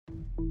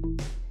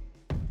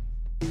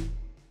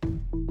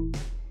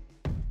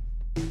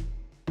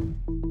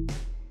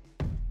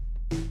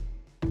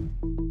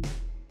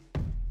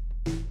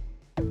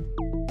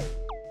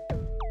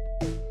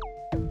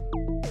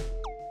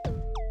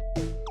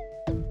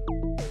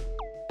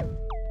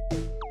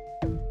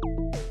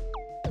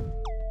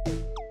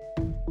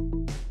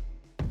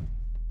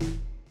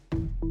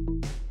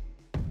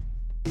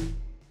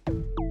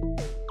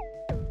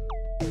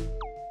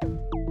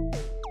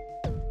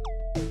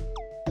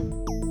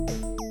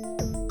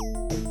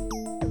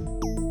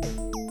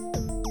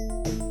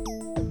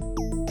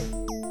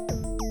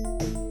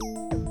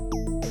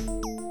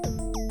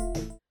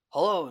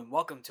Hello and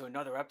welcome to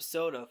another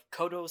episode of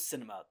Codo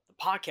Cinema, the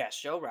podcast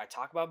show where I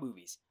talk about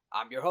movies.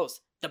 I'm your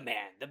host, the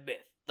man, the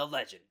myth, the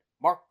legend,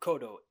 Mark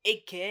Codo,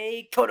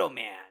 aka Codo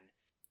Man.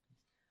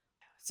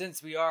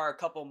 Since we are a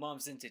couple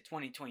months into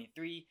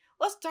 2023,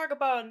 let's talk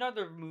about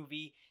another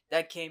movie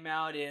that came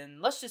out in,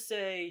 let's just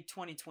say,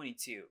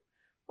 2022.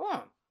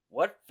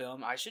 What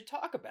film I should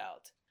talk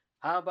about?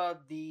 How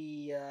about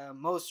the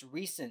most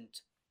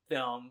recent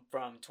film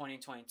from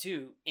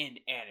 2022 in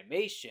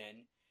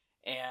animation?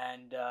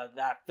 And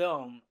that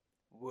film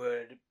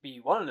would be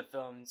one of the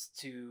films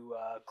to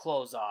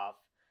close off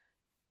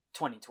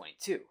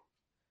 2022.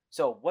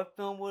 So what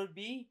film would it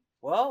be?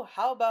 Well,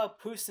 how about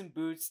Puss in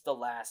Boots: The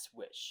Last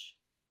Wish?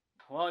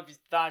 Well, if you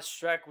thought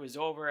Shrek was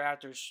over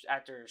after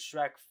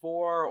Shrek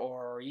 4,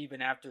 or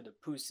even after the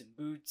Puss in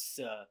Boots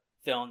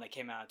film that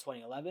came out in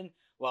 2011,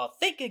 well,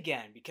 think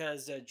again,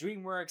 because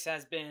DreamWorks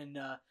has been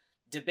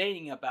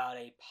debating about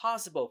a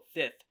possible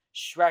fifth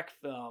Shrek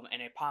film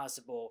and a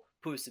possible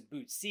Puss in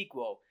Boots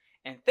sequel,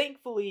 and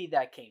thankfully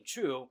that came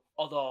true,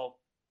 although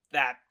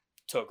that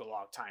took a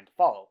long time to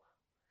follow.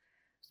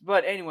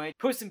 But anyway,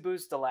 Puss in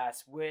Boots: The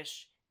Last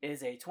Wish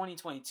is a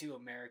 2022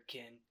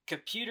 American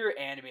computer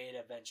animated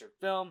adventure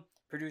film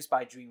produced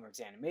by DreamWorks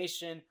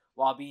Animation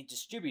while being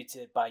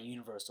distributed by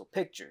Universal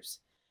Pictures.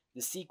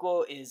 The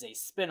sequel is a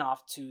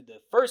spin-off to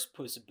the first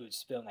Puss in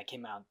Boots film that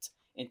came out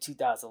in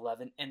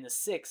 2011 and the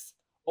sixth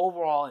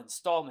overall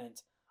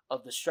installment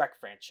of the Shrek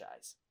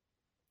franchise,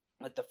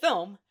 with the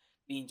film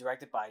being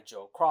directed by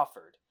Joe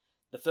Crawford.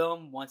 The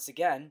film, once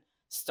again,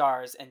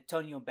 stars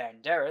Antonio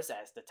Banderas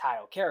as the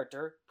title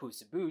character,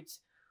 Puss in Boots,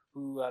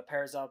 who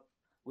pairs up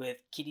with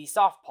Kitty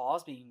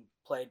Softpaws, being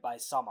played by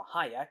Salma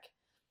Hayek,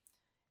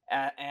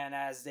 and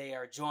as they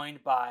are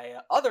joined by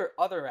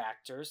other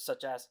actors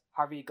such as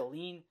Harvey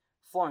Guillén,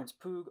 Florence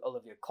Pugh,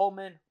 Olivia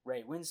Colman,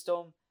 Ray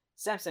Winstone,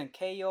 Samson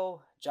Kayo,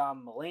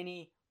 John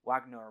Mulaney,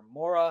 Wagner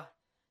Moura,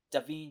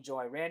 Davine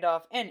Joy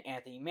Randolph, and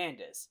Anthony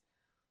Mandis,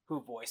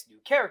 who voiced new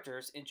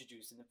characters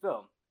introduced in the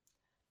film.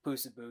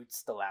 Puss in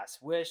Boots: The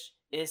Last Wish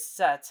is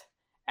set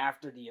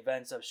after the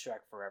events of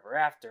Shrek Forever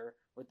After,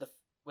 with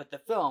the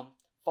film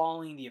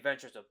following the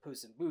adventures of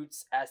Puss in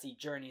Boots as he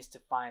journeys to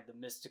find the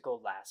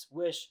mystical last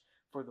wish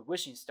for the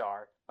wishing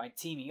star by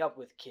teaming up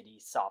with Kitty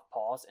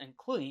Softpaws,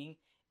 including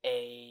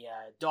a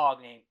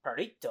dog named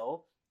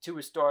Perrito, to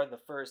restore the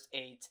first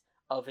 8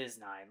 of his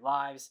 9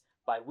 lives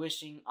by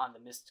wishing on the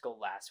mystical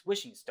last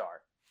wishing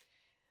star.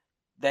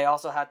 They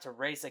also had to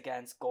race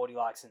against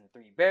Goldilocks and the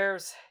Three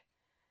Bears,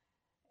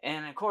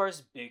 and of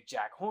course Big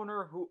Jack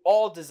Horner, who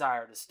all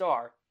desire the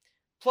star.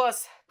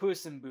 Plus,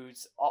 Puss in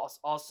Boots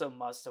also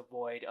must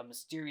avoid a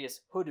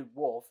mysterious hooded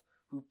wolf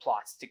who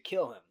plots to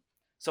kill him.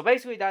 So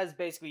basically, that is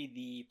basically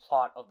the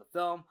plot of the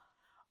film.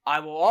 I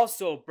will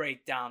also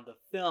break down the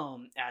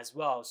film as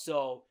well.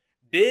 So,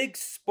 big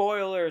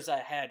spoilers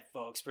ahead,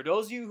 folks. For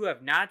those of you who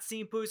have not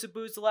seen Puss in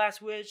Boots: The Last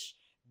Wish,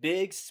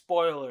 big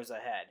spoilers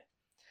ahead.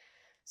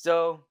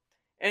 So,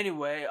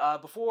 anyway,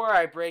 before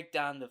I break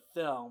down the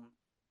film,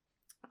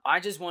 I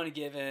just want to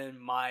give in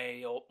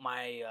my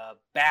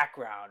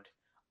background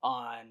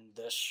on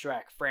the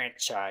Shrek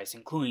franchise,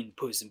 including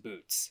Puss in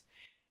Boots.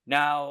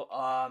 Now,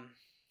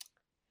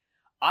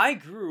 I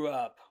grew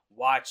up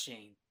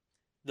watching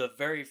the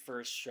very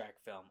first Shrek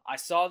film. I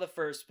saw the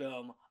first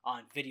film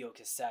on video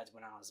cassettes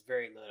when I was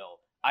very little.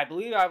 I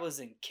believe I was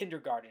in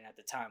kindergarten at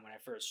the time when I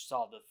first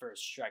saw the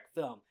first Shrek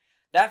film.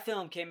 That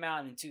film came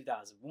out in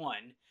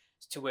 2001,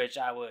 to which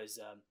I was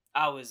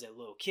a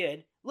little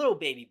kid, little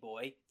baby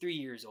boy, 3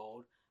 years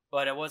old.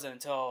 But it wasn't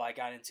until I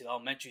got into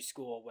elementary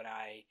school when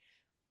I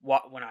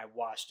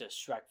watched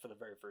Shrek for the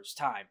very first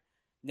time.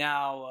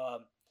 Now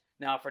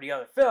for the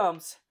other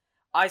films,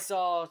 I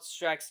saw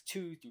Shreks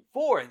 2 through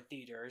 4 in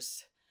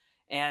theaters,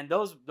 and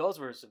those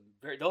were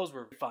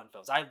fun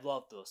films. I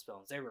loved those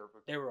films. They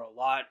were a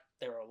lot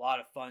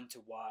of fun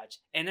to watch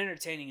and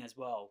entertaining as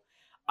well.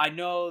 I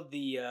know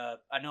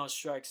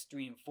Shreks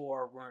 3 and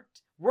 4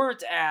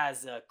 weren't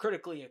as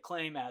critically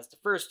acclaimed as the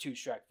first 2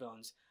 Shrek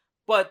films,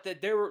 but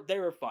they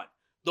were fun.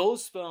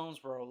 Those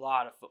films were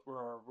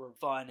were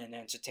fun and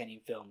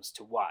entertaining films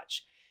to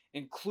watch,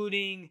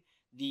 including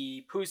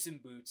the Puss in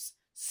Boots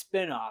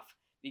spin-off.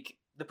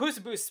 The Puss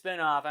in Boots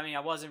spin-off, I mean,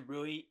 I wasn't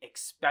really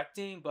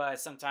expecting, but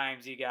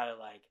sometimes you gotta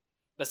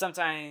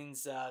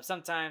sometimes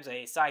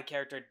a side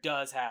character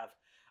does have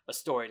a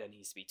story that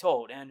needs to be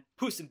told, and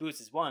Puss in Boots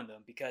is one of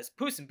them, because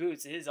Puss in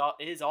Boots is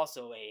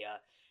also a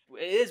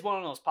it is one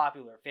of those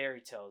popular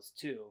fairy tales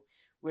too,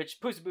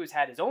 which Puss in Boots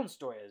had his own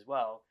story as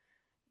well,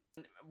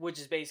 which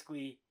is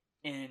basically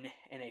in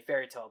a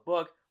fairy tale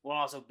book, while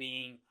also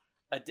being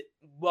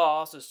while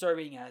also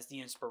serving as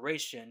the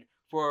inspiration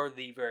for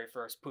the very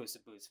first Puss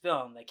in Boots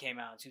film that came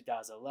out in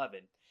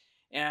 2011.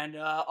 And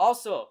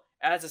also,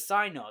 as a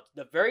side note,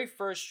 the very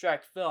first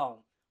Shrek film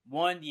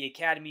won the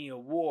Academy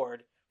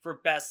Award for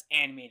Best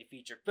Animated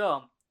Feature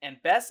Film,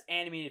 and Best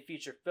Animated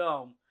Feature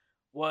Film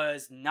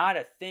was not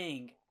a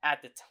thing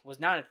at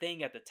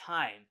the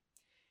time.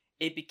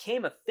 It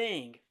became a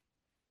thing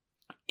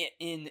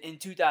in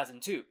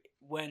 2002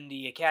 when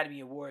the Academy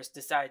Awards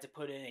decided to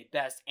put in a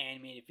Best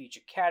Animated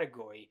Feature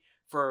category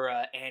for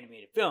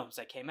animated films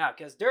that came out,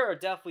 because there are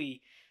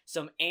definitely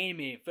some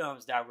animated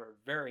films that were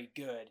very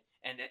good,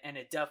 and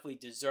it definitely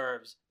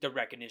deserves the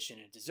recognition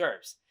it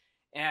deserves.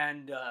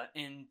 And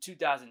in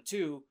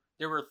 2002,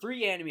 there were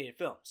 3 animated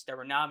films that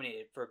were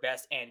nominated for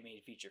Best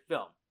Animated Feature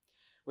Film,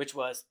 which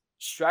was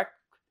Shrek,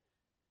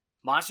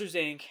 Monsters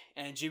Inc.,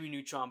 and Jimmy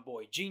Neutron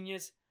Boy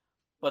Genius.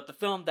 But the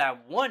film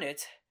that won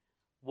it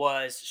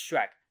was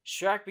Shrek.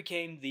 Shrek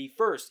became the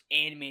first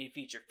animated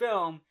feature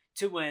film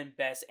to win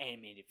Best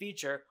Animated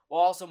Feature,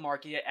 while also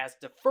marking it as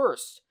the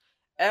first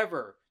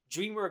ever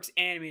DreamWorks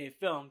animated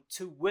film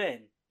to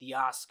win the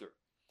Oscar.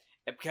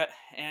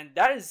 And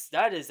that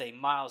is a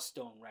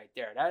milestone right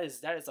there.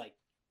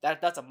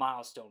 That's a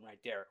milestone right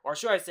there. Or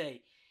should I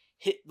say,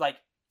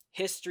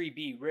 history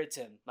be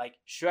written. Like,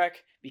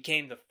 Shrek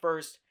became the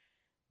first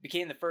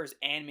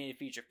animated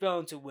feature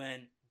film to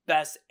win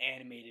Best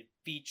Animated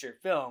Feature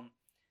Film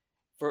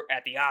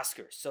at the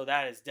Oscars. So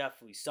that is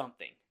definitely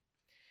something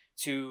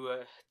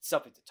to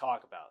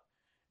talk about.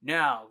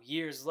 Now,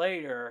 years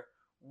later,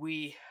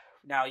 we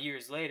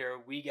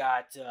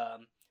got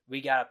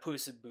a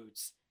Puss in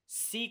Boots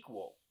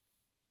sequel,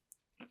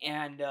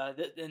 and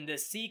the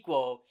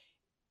sequel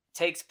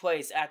takes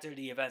place after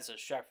the events of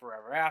Shrek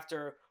Forever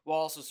After, while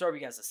also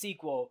serving as a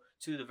sequel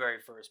to the very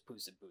first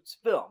Puss in Boots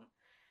film.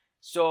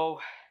 So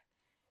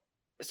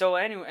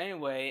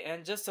anyway,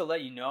 and just to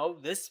let you know,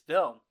 this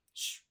film,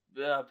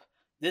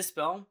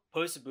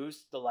 Puss in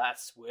Boots: The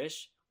Last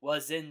Wish,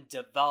 was in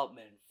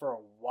development for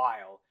a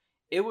while.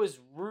 It was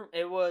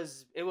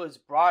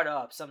brought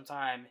up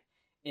sometime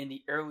in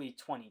the early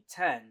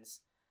 2010s,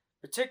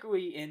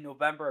 particularly in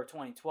November of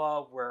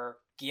 2012, where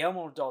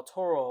Guillermo del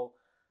Toro,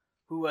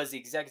 who was the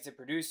executive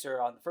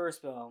producer on the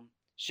first film,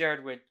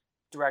 shared with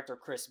director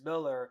Chris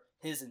Miller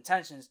his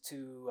intentions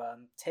to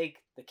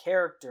take the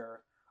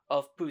character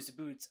of Puss in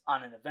Boots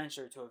on an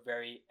adventure to a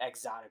very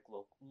exotic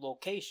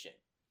location.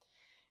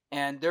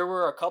 And there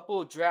were a couple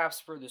of drafts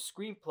for the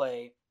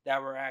screenplay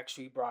that were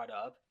actually brought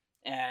up,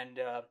 and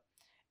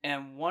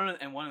one of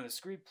the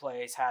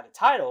screenplays had a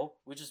title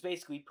which was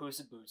basically Puss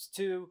in Boots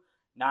 2,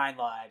 9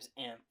 Lives,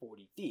 and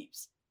 40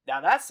 Thieves.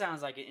 Now that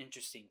sounds like an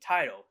interesting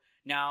title.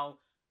 Now,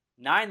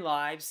 9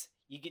 Lives,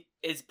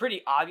 it's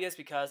pretty obvious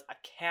because a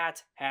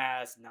cat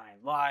has 9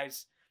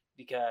 lives,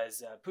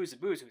 because Puss in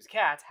Boots, who's a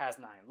cat, has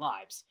 9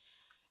 lives.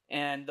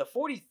 And the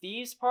 40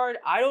 Thieves part,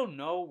 I don't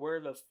know where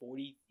the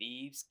 40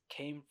 Thieves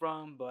came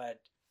from,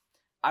 but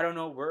I don't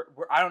know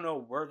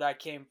where that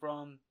came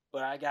from,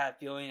 but I got a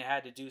feeling it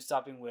had to do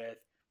something with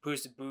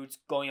Puss in Boots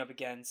going up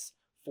against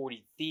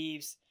 40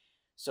 Thieves.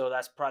 So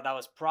that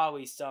was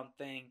probably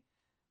something.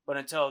 But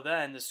until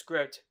then, the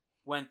script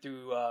went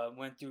through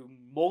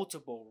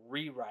multiple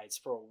rewrites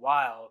for a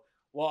while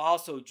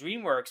also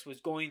DreamWorks was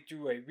going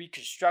through a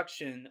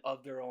reconstruction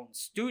of their own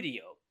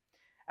studio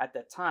at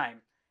that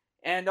time.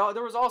 And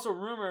there was also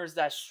rumors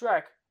that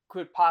Shrek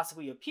could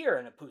possibly appear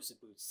in a Puss in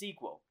Boots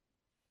sequel.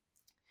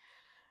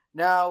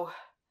 Now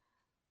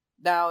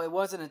it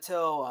wasn't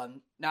until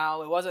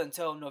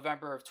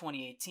November of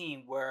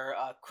 2018 where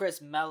Chris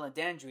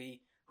Meledandri,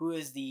 who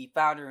is the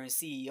founder and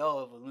CEO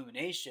of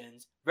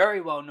Illuminations,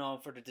 very well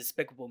known for the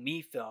Despicable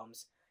Me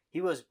films,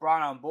 he was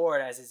brought on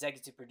board as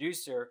executive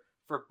producer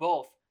for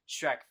both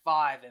Shrek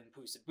 5 and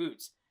Puss in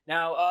Boots.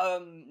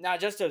 Now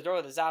just to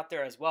throw this out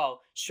there as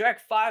well, Shrek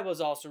 5 was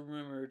also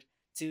rumored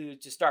to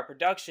start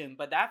production,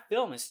 but that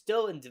film is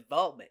still in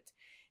development.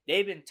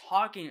 They've been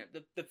talking,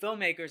 the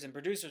filmmakers and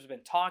producers have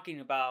been talking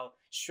about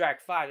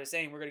Shrek 5. They're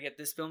saying, we're going to get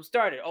this film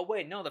started. Oh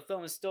wait, no, the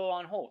film is still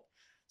on hold.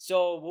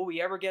 So will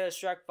we ever get a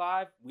Shrek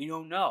 5? We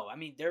don't know. I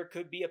mean, there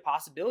could be a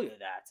possibility of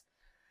that.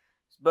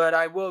 But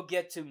I will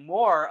get to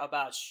more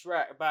about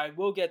Shrek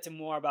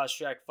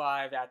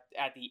 5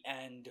 at the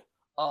end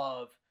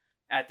of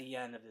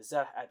this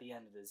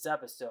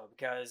episode,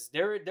 because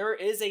there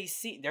is a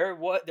scene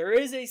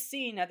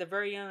at the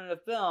very end of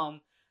the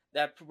film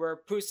where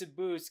Puss in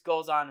Boots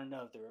goes on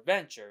another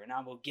adventure, and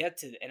I will get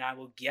to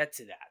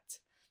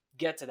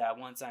that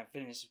once I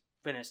finish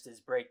this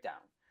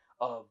breakdown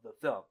of the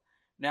film.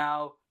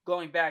 Now,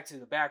 going back to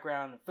the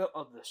background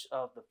of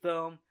the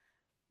film,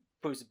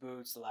 Puss in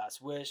Boots: The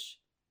Last Wish,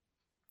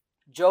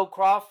 Joe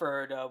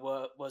Crawford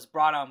was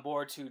brought on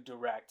board to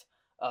direct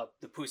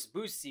the Puss in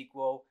Boots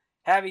sequel,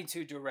 having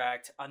to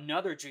direct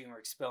another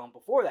DreamWorks film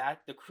before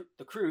that,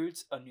 The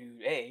Croods: A New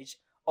Age.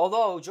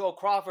 Although Joe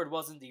Crawford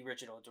wasn't the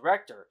original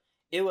director,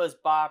 it was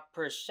Bob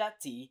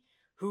Persichetti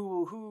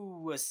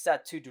who was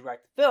set to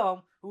direct the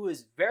film, who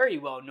is very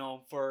well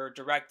known for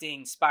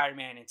directing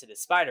Spider-Man Into the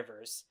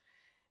Spider-Verse,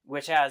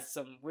 which has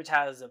a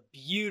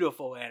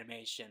beautiful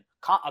animation,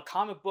 a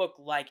comic book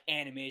like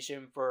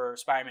animation for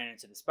Spider-Man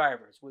Into the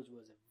Spider-Verse, which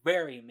was a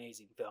very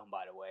amazing film,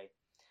 by the way.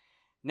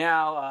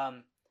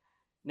 Now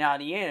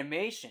the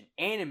animation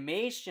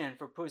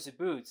for Puss in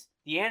Boots,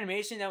 the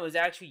animation that was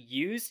actually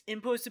used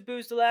in Puss in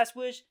Boots: The Last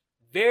Wish,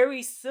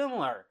 very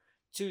similar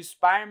to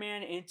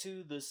Spider-Man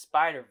Into the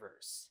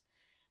Spider-Verse,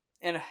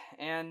 and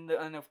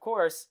of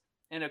course,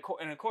 the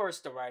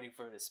writing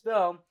for this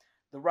film,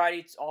 the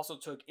writing also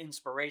took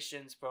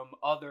inspirations from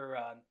other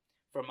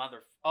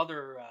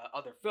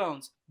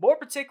films, more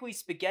particularly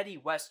spaghetti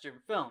western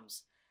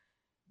films,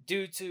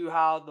 due to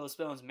how those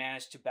films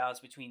managed to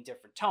balance between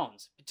different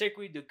tones,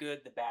 particularly the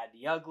good, the bad,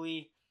 the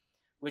ugly,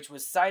 which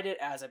was cited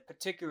as a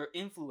particular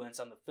influence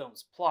on the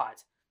film's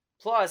plot.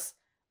 Plus,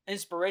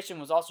 inspiration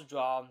was also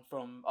drawn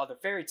from other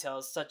fairy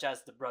tales such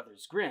as the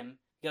Brothers Grimm,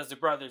 because the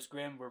Brothers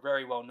Grimm were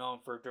very well known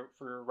for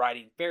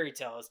writing fairy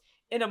tales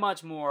in a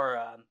much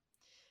more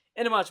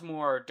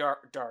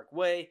dark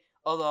way.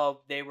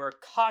 Although they were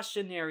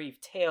cautionary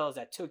tales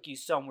that took you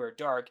somewhere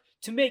dark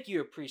to make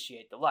you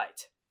appreciate the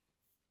light.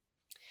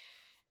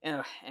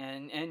 And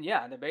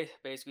yeah, they're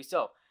basically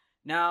so.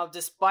 Now,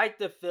 despite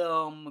the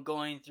film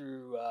going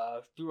through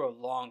a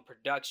long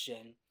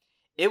production,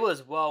 it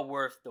was well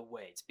worth the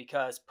wait,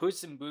 because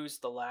Puss in Boots: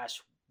 The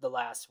Last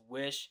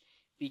Wish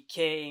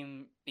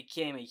became a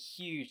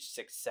huge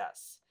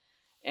success,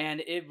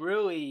 and it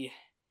really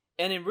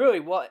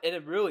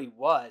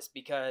was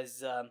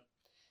because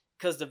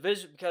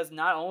because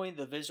not only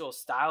the visual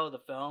style of the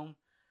film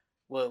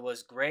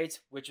was great,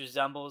 which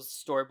resembles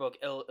storybook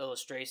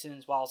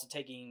illustrations, while also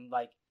taking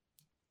a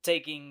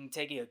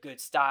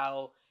good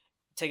style,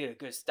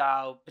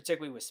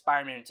 particularly with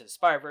Spider-Man Into the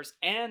Spider-Verse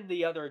and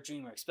the other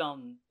DreamWorks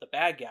film, The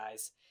Bad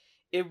Guys.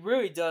 It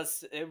really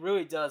does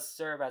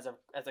serve as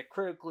a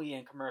critically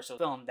and commercial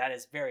film that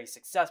is very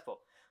successful.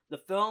 The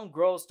film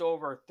grossed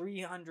over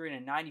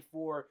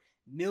 $394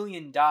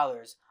 million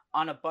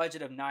on a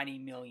budget of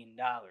 $90 million.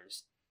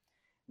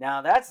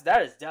 Now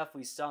that is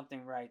definitely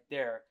something right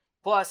there.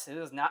 Plus, it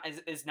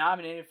is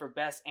nominated for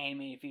Best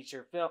Animated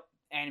Feature Film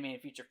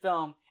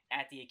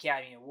at the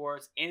Academy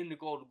Awards and the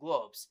Golden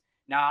Globes.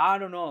 Now, I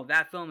don't know if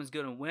that film is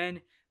going to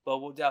win, but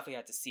we'll definitely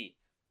have to see.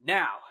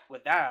 Now,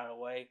 with that out of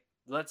the way,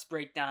 let's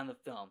break down the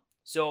film.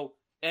 So,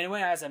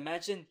 anyway, as I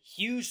mentioned,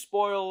 huge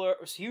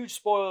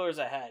spoilers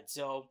ahead.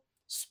 So,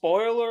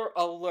 spoiler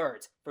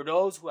alert for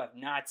those who have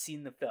not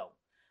seen the film.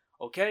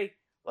 Okay,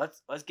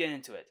 let's get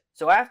into it.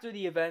 So, after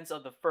the events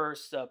of the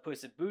first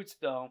Puss in Boots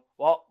film,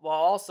 while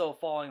also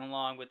following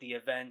along with the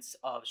events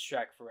of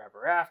Shrek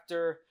Forever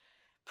After,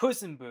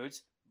 Puss in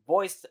Boots,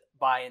 voiced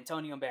by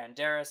Antonio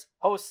Banderas,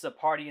 hosts a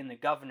party in the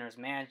governor's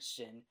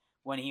mansion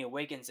when he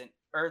awakens an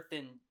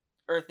earthen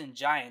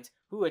giant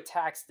who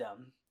attacks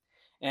them.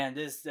 And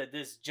this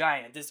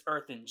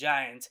earthen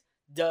giant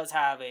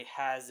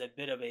has a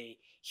bit of a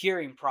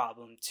hearing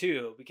problem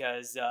too,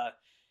 because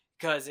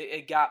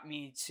it got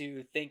me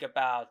to think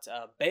about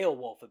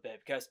Beowulf a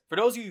bit. Because for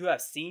those of you who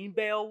have seen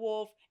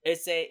Beowulf, will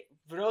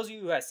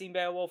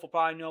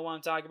probably know what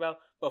I'm talking about.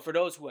 But for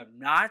those who have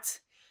not,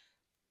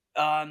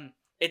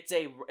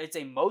 it's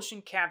a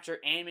motion capture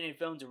animated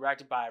film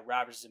directed by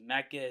Robert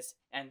Zemeckis,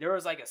 and there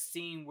was like a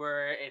scene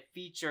where it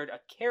featured a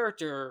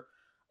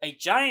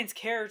giant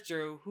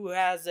character who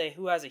has a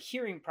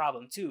hearing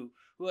problem too,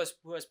 who has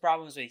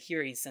problems with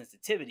hearing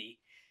sensitivity.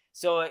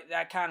 So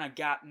that kind of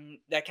got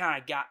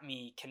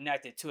me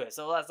connected to it.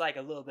 So that's like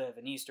a little bit of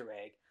an Easter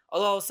egg.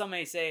 Although some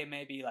may say it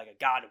may be like a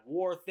God of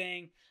War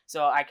thing,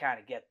 so I kind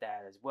of get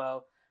that as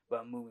well.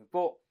 But moving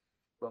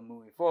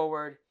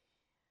forward,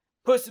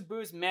 Puss in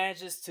Boots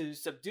manages to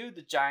subdue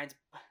the giant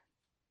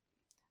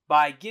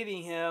by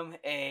giving him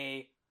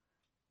a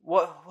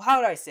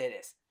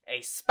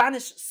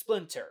Spanish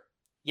splinter.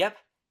 Yep,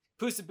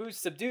 Puss in Boots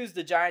subdues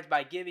the giant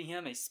by giving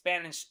him a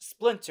Spanish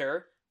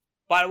splinter.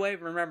 By the way,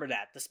 remember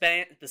that the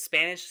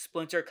Spanish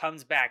splinter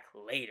comes back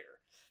later,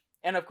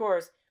 and of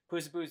course,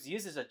 Puss in Boots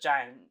uses a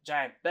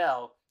giant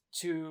bell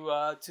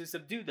to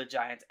subdue the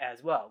giant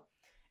as well,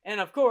 and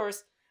of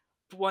course,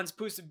 once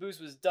Puss in Boots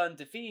was done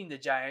defeating the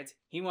giant,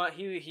 he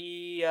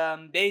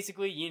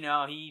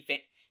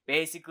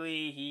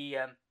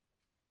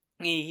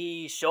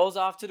shows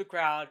off to the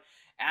crowd,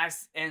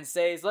 asks and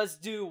says, "Let's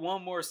do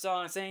one more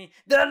song," saying,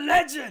 "The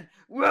legend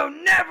will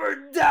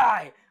never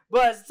die."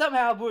 But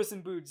somehow Puss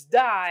in Boots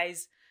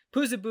dies.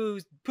 Puss in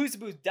Boots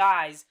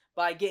dies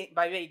by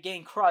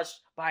getting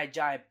crushed by a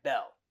giant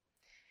bell.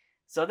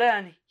 So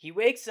then he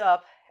wakes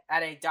up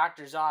at a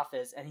doctor's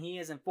office, and he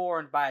is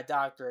informed by a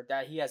doctor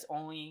that he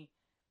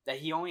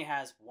only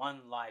has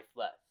one life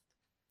left.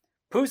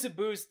 Puss in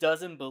Boots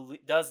doesn't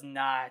believe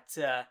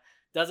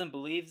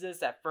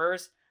this at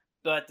first,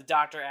 but the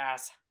doctor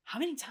asks, "How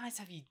many times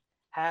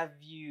have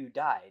you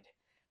died?"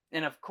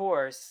 And of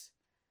course,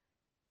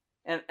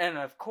 there's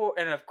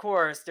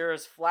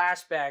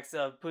flashbacks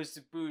of Puss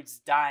in Boots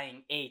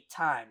dying 8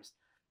 times.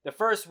 The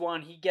first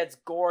one, he gets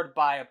gored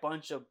by a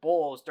bunch of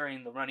bulls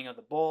during the running of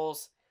the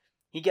bulls.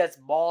 He gets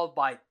mauled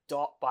by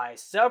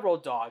several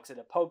dogs at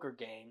a poker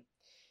game.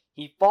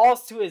 He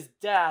falls to his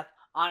death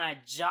on a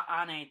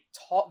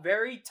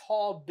very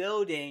tall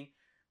building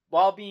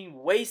while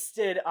being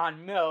wasted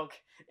on milk.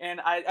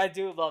 And I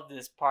do love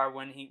this part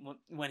when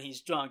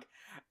he's drunk.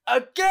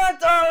 A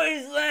cat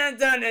always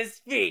lands on his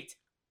feet.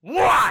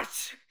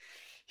 What?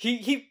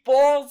 He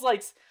falls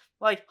like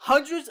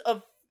hundreds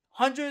or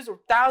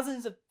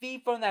thousands of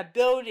feet from that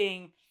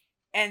building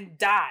and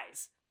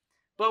dies.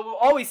 But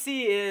all we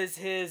see is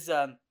his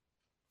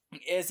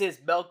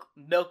milk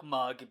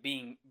mug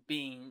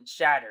being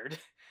shattered.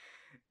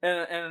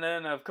 And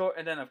then of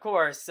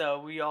course,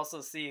 we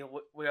also see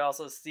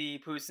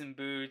Puss in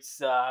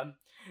Boots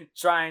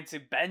trying to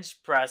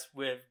bench press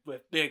with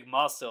big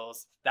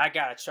muscles. That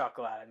got a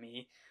chuckle out of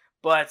me.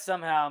 But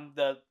somehow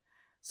the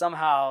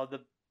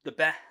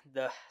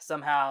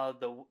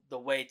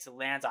weight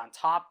lands on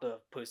top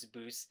of Puss in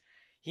Boots.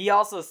 He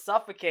also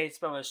suffocates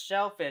from a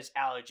shellfish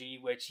allergy,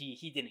 which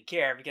he didn't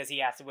care because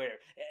he asked the waiter,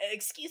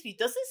 "Excuse me,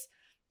 does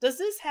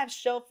this have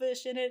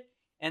shellfish in it?"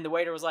 And the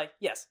waiter was like,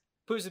 "Yes."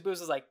 Puss in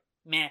Boots was like,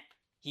 "Meh."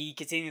 He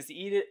continues to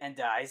eat it and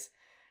dies.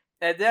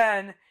 And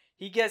then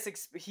he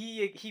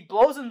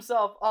blows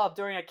himself up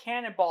during a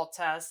cannonball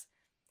test,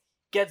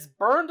 gets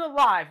burned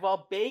alive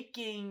while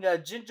baking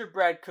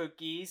gingerbread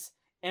cookies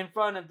in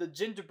front of the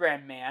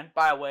gingerbread man.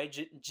 By the way,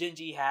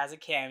 Gingy has a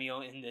cameo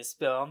in this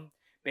film,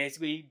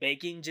 basically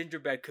baking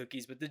gingerbread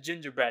cookies with the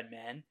gingerbread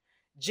man,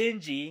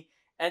 Gingy.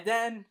 And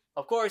then,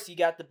 of course, you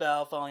got the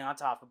bell falling on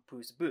top of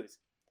Puss in Boots.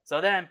 So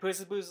then Puss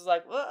in Boots was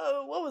like,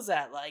 "Whoa, what was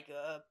that? Like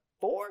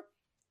 4?"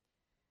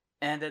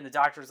 And then the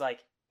doctor was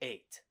like,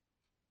 8.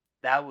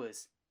 That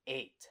was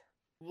 8.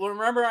 Well,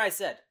 remember I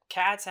said,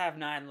 cats have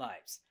 9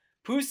 lives.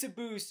 Puss in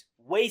Boots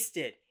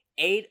wasted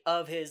 8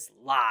 of his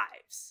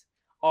lives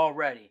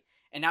already.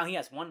 And now he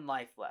has 1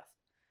 life left.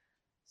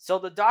 So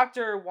the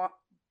doctor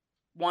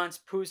wants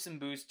Puss in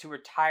Boots to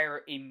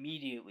retire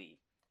immediately.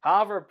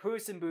 However,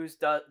 Puss in Boots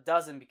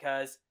doesn't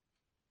because,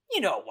 you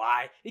know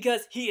why?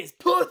 Because he is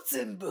Puss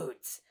in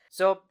Boots.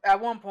 So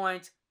at one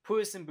point,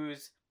 Puss in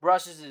Boots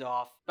brushes it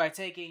off by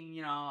taking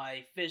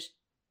a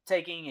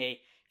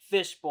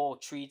fishbowl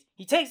treat.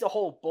 He takes a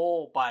whole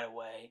bowl, by the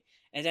way,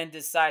 and then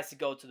decides to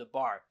go to the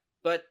bar.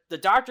 But the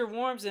doctor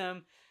warns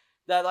him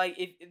that, like,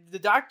 if the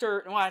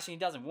doctor, well, actually, he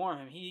doesn't warn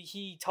him.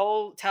 He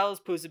tells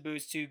Puss in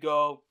Boots to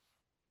go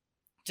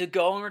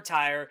and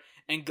retire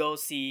and go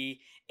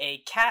see a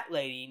cat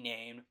lady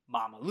named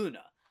Mama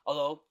Luna.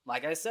 Although,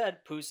 like I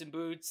said, Puss in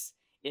Boots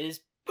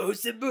is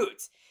Puss in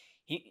Boots.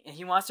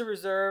 He wants to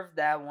reserve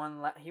that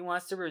one. He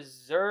wants to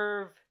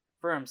reserve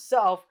for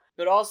himself,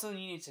 but also you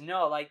need to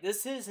know, like,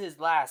 this is his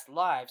last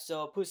life,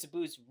 so Puss in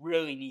Boots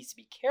really needs to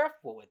be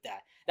careful with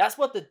that. That's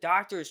what the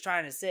doctor is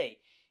trying to say.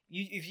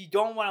 If you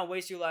don't want to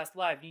waste your last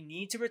life, you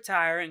need to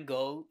retire and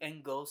go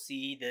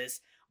see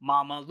this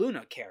Mama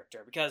Luna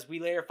character, because we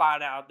later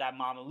find out that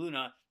Mama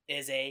Luna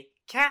is a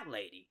cat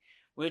lady,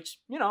 which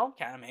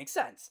kind of makes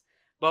sense.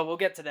 But we'll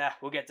get to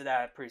that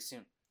pretty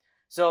soon.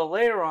 So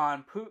later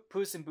on,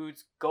 Puss in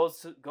Boots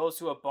goes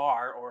to a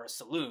bar or a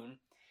saloon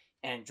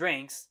and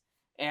drinks.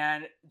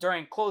 And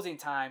during closing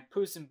time,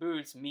 Puss in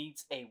Boots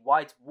meets a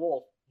white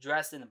wolf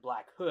dressed in a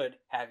black hood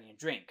having a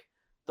drink.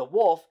 The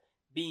wolf,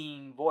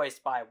 being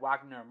voiced by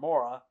Wagner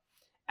Moura,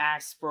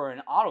 asks for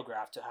an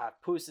autograph to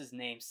have Puss's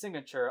name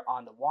signature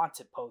on the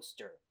wanted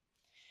poster.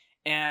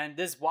 And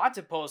this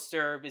wanted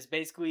poster is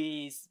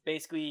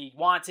basically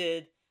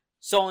wanted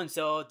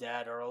so-and-so,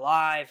 dead or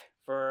alive,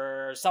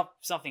 for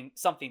something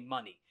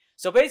money.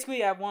 So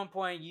basically, at one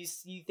point, you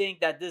think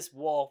that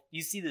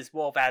you see this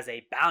wolf as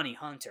a bounty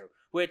hunter,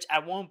 which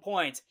at one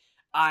point,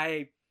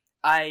 I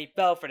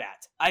fell for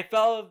that. I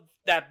felt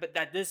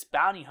that this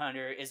bounty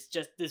hunter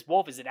this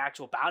wolf is an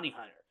actual bounty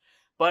hunter.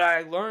 But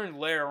I learned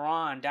later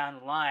on down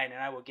the line,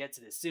 and I will get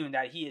to this soon,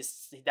 that he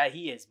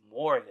is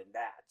more than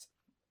that.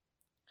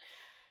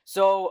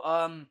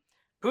 So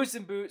Puss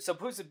in Boots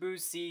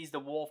sees the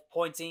wolf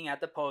pointing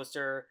at the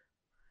poster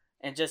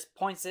and just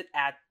points it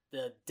at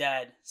the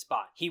dead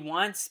spot. He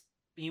wants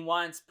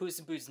Puss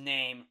in Boots'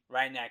 name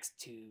right next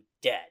to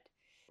dead.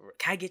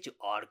 Can I get your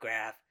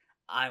autograph?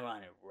 I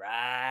want it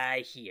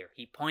right here.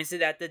 He points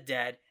it at the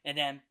dead, and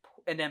then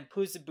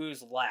Puss in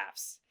Boots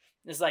laughs.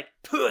 It's like,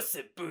 Puss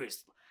in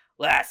Boots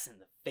laughs in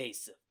the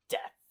face of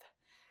death.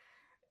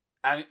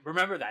 I mean,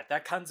 remember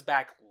that comes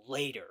back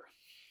later,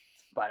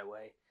 by the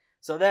way.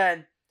 So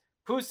then,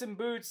 Puss in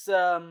Boots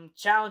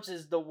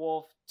challenges the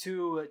wolf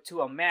to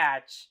a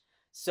match.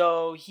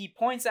 So he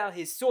points out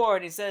his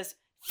sword and says,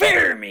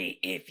 "Fear me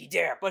if you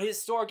dare!" But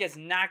his sword gets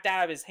knocked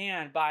out of his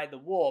hand by the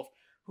wolf,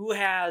 who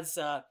has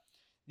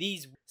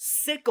these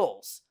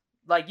sickles.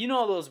 Like,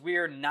 those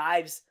weird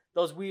knives,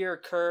 those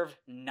weird curved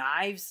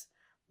knives?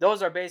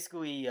 Those are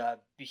basically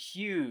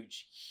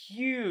huge.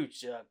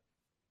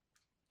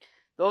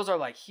 Those are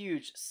like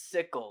huge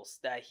sickles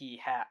that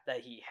he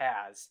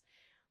has.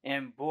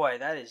 And boy,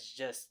 those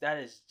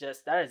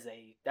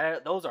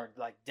are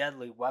like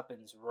deadly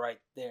weapons right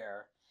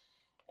there.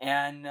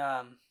 And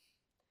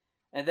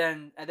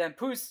then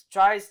Puss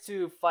tries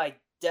to fight.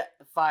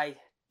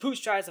 Puss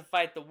tries to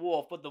fight the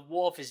wolf, but the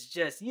wolf is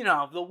just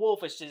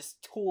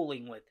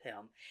tooling with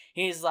him.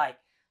 He's like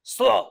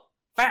slow,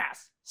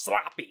 fast,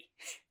 sloppy.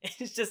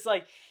 It's just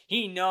like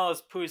he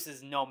knows Puss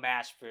is no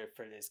match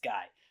for this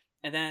guy.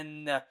 And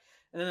then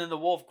the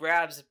wolf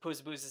grabs Puss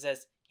and Boots and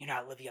says, "You're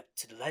not living up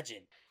to the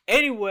legend."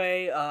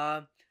 Anyway,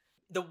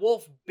 the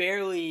wolf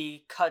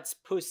barely cuts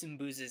Puss in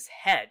Boots'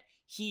 head.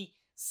 He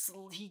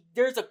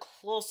there's a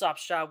close-up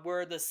shot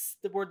where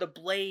the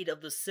blade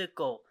of the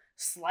sickle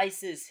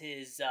slices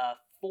his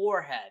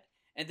forehead,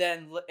 and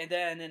then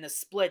in a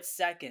split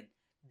second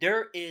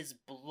there is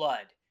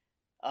blood.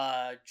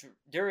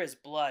 There is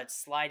blood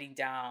sliding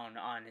down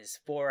on his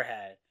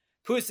forehead.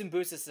 Puss in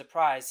Boots is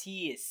surprised.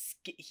 He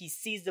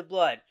sees the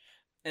blood,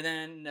 and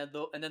then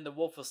the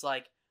wolf was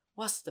like,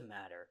 "What's the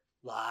matter?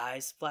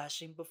 Lies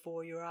flashing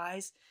before your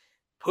eyes?"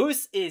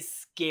 Puss is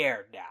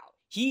scared now.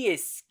 He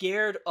is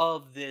scared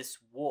of this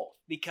wolf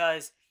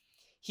because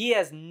he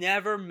has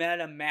never met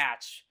a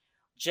match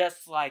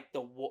just like the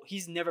wolf.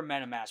 He's never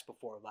met a match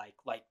before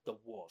like the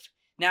wolf.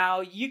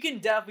 Now, you can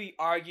definitely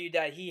argue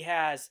that he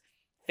has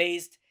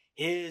faced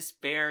his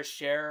fair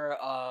share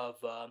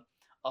of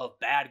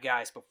bad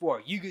guys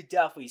before. You could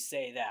definitely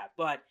say that.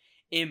 But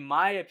in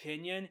my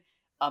opinion,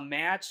 a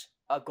match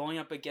going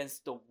up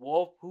against the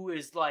wolf, who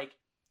is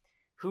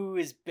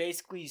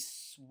basically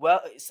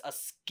a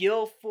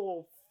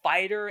skillful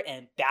fighter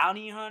and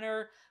bounty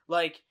hunter,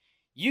 like,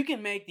 you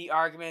can make the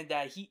argument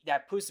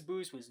that Puss in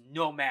Boots was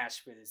no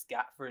match for this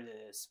guy, for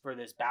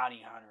this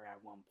bounty hunter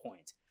at one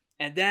point.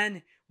 And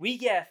then we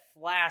get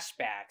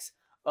flashbacks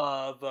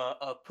of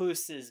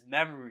Puss's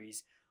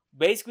memories,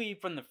 basically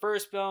from the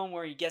first film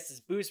where he gets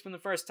his boots from the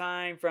first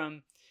time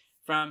from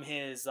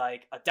his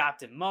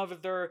adopted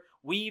mother.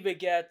 We even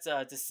get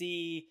to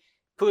see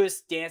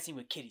Puss dancing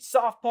with Kitty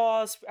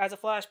Softpaws as a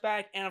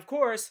flashback, and of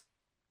course,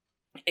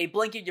 a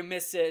blink and you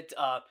miss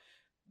a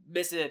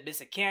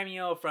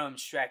cameo from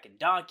Shrek and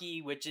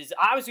Donkey, which is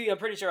obviously, I'm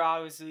pretty sure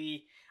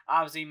obviously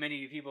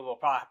many people will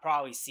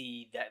probably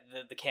see that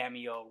the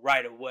cameo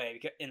right away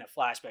in a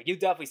flashback. You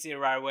definitely see it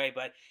right away,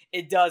 but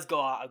it does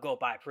go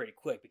by pretty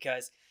quick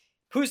because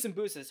Puss in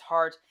Boots'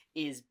 heart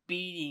is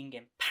beating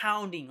and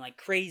pounding like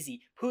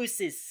crazy. Puss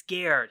is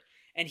scared,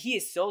 and he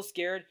is so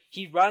scared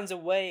he runs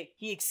away.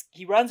 He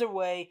runs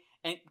away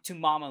to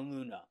Mama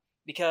Luna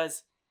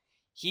because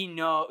he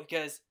knows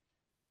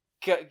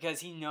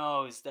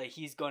that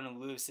he's going to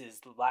lose his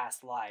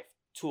last life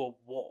to a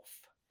wolf.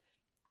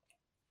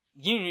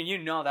 You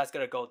know that's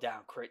gonna go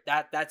down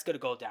that's gonna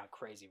go down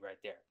crazy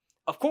right there.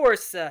 Of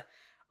course,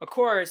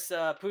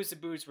 Puss in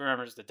Boots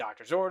remembers the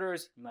doctor's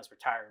orders. He must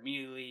retire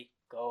immediately.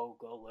 Go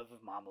live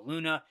with Mama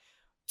Luna.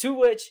 To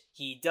which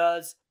he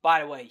does. By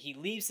the way, he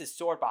leaves his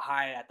sword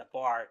behind at the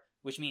bar,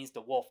 which means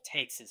the wolf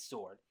takes his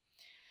sword.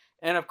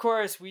 And of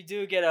course, we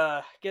do get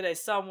a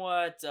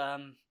somewhat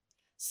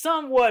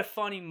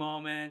funny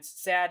moments,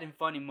 sad and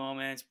funny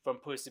moments from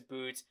Puss in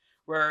Boots,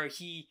 where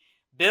he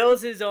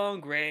builds his own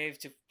grave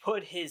to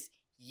put his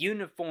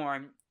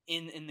uniform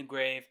in the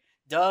grave,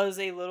 does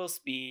a little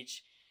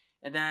speech,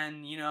 and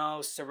then,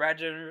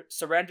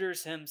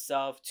 surrenders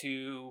himself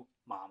to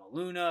Mama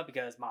Luna,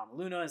 because Mama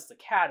Luna is the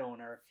cat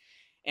owner,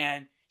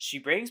 and she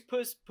brings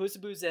Puss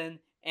in Boots in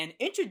and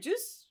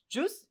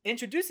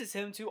introduces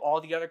him to all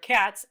the other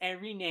cats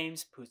and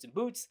renames Puss in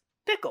Boots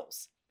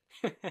Pickles.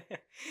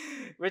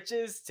 Which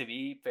is, to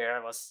be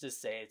fair, let's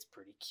just say it's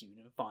pretty cute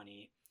and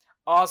funny.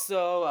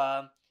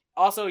 Also,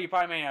 you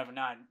probably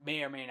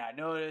may or may not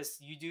notice,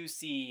 you do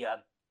see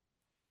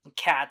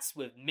cats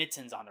with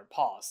mittens on their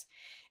paws,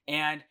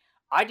 and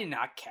I did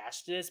not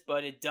catch this,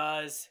 but it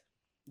does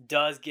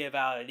give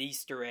out an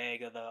Easter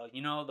egg of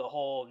the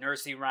whole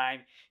nursery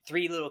rhyme,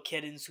 3 little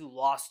kittens who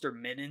lost their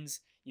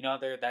mittens.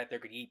 They're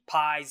gonna eat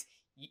pies.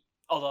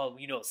 Although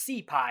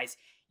see pies,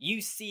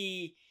 you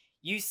see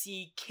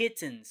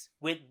kittens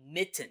with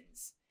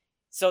mittens.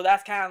 So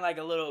that's kind of like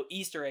a little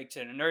Easter egg to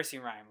the nursery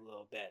rhyme a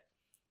little bit.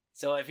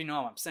 So if you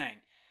know what I'm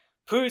saying.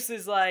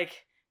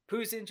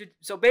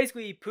 So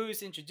basically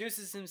Puss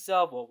introduces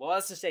himself. Well,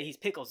 let's just say he's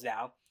Pickles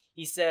now.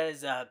 He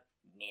says,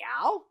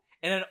 meow.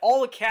 And then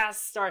all the cats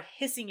start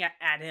hissing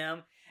at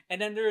him. And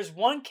then there's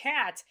one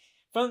cat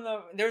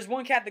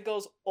that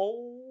goes,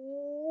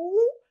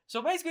 oh.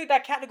 So basically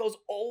that cat that goes,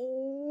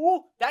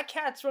 oh, that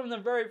cat's from the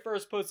very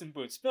first Puss in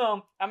Boots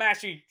film. I'm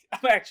actually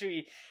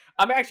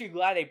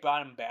glad they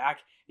brought him back,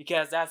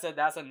 because that's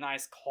a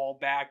nice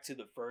callback to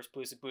the first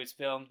Puss in Boots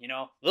film.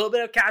 A little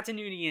bit of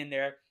continuity in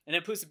there. And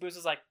then Puss in Boots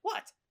is like,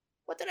 what?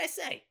 What did I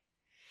say?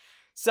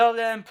 So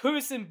then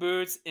Puss in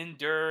Boots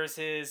endures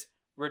his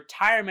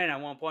retirement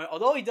at one point.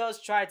 Although he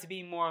does try to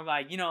be more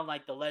like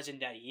the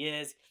legend that he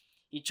is.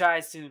 He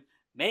tries to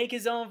make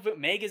his own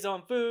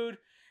food.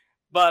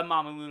 But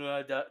Mama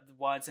Luna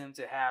wants him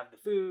to have the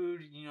food,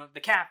 the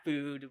cat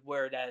food,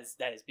 where that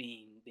is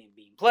being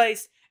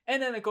placed.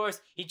 And then of course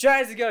he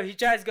tries to go to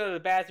the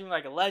bathroom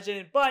like a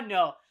legend, but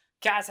no,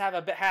 cats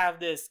have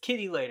this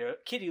kitty litter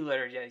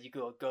that you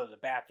go to the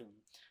bathroom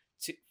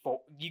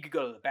you could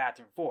go to the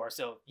bathroom for.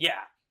 So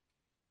yeah.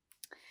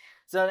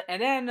 So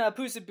and then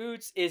Puss in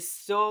Boots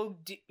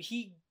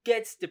he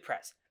gets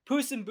depressed.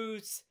 Puss in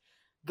Boots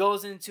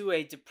goes into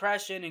a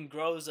depression and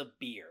grows a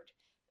beard.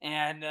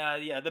 And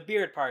the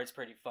beard part is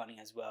pretty funny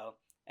as well.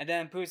 And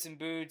then Puss in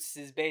Boots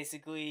is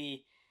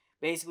basically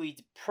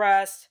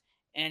depressed,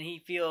 and he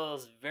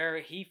feels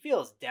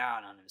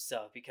down on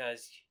himself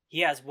because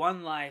he has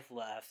one life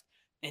left,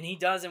 and he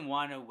doesn't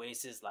want to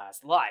waste his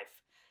last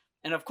life.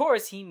 And of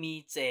course, he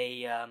meets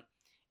a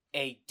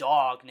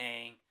dog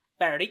named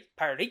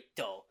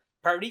Perrito.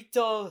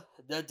 Perrito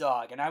the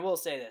dog. And I will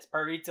say this,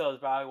 Perrito is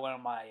probably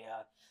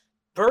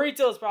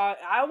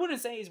I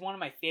wouldn't say he's one of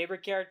my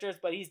favorite characters,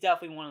 but he's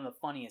definitely one of the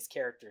funniest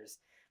characters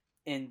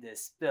in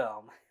this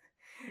film.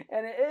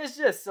 And it's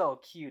just so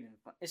cute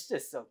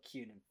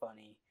and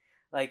funny.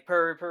 Like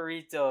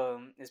Perrito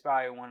is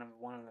probably one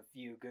of the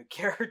few good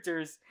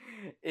characters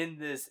in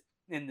this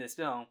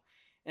film.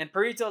 And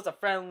Perrito is a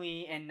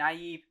friendly and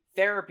naive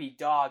therapy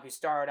dog who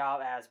started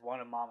out as one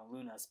of Mama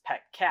Luna's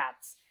pet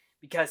cats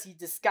because he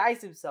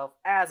disguised himself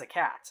as a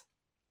cat.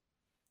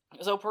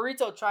 So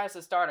Perrito tries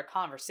to start a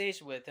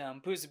conversation with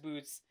him. Puss in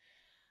Boots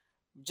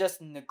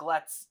just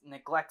neglects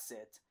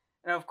it.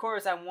 And of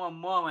course, at one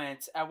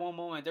moment, they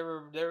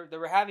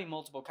were having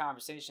multiple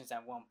conversations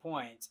at one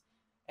point.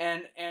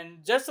 And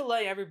just to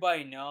let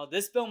everybody know,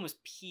 this film was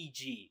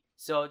PG.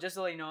 So just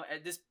to let you know,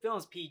 this film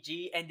is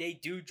PG, and they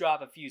do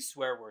drop a few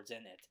swear words in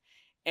it.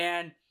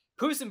 And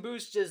Puss in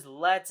Boots just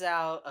lets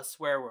out a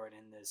swear word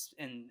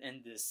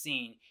in this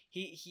scene.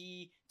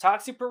 He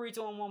talks to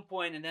Perrito at one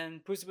point, and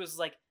then Puss in Boots is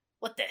like,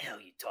 "What the hell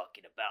are you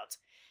talking about?"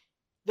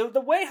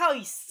 The way how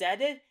he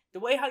said it, the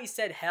way how he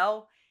said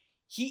hell,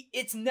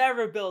 it's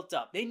never built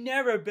up. They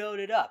never build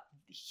it up.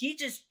 He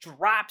just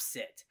drops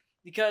it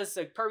because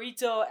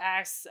Perrito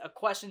asks a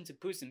question to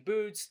Puss in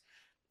Boots,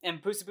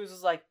 and Puss in Boots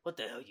is like, "What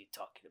the hell are you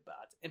talking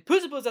about?" And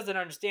Puss in Boots doesn't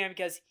understand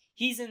because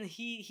he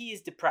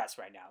is depressed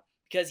right now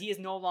because he is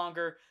no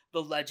longer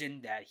the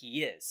legend that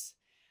he is.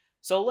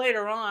 So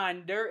later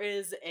on, there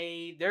is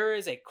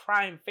a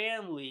crime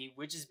family,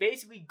 which is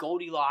basically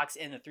Goldilocks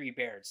and the Three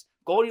Bears.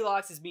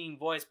 Goldilocks is being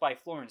voiced by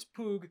Florence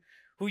Pugh,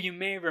 who you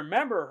may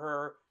remember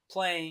her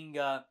playing.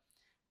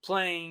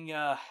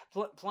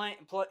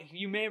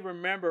 You may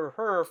remember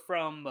her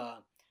from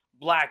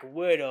Black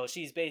Widow.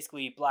 She's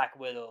basically Black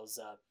Widow's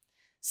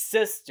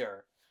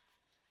sister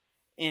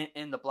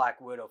in the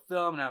Black Widow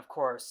film, and of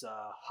course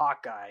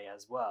Hawkeye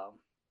as well.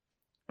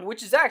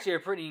 Which is actually a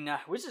pretty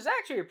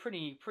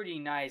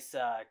nice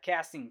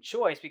casting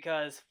choice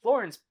because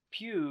Florence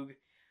Pugh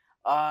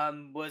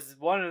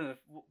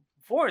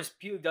Florence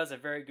Pugh does a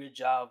very good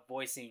job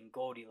voicing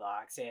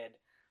Goldilocks, and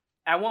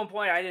at one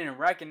point I didn't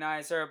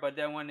recognize her, but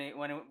then when I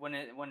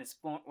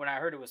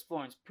heard it was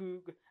Florence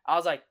Pugh, I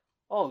was like,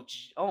 oh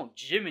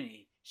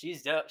Jiminy,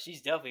 she's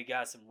definitely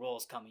got some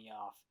roles coming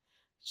off.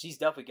 She's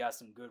definitely got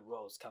some good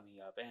roles coming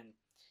up, and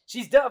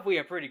she's definitely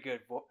a pretty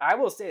good. I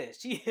will say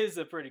this: she is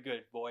a pretty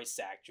good voice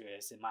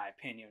actress, in my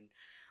opinion,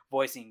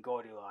 voicing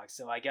Goldilocks.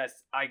 So I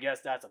guess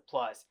that's a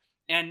plus.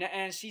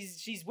 And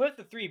she's with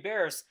the Three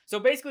Bears. So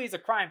basically, it's a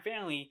crime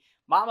family.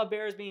 Mama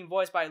Bear is being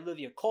voiced by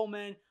Olivia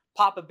Colman.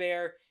 Papa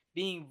Bear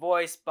being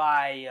voiced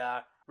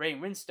by Ray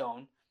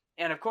Winstone,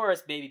 and of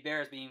course, Baby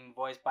Bear is being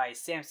voiced by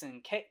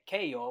Samson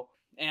Kayo.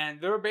 And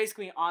they're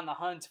basically on the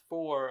hunt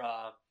for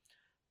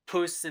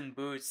Puss in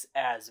Boots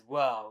as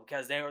well,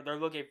 because they're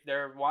looking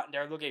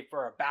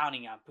for a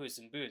bounty on Puss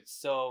in Boots.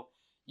 So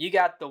you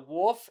got the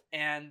wolf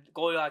and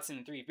Goldilocks and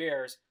the Three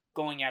Bears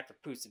going after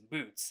Puss in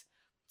Boots.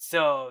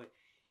 So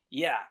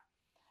yeah,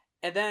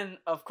 and then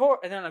of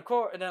course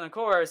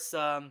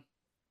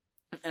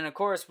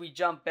we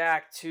jump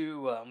back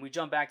to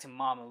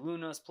Mama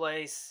Luna's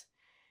place,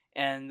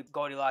 and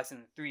Goldilocks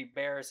and the Three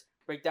Bears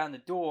break down the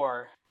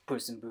door.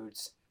 Puss in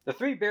Boots. The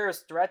Three Bears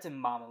threaten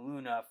Mama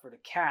Luna for the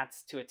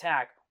cats to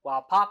attack,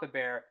 while Papa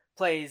Bear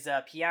plays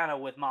piano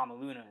with Mama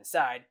Luna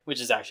inside,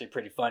 which is actually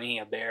pretty funny,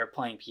 a bear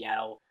playing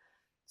piano.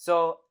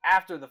 So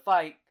after the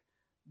fight,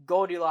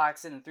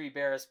 Goldilocks and the Three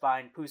Bears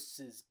find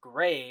Puss's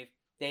grave.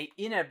 They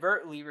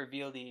inadvertently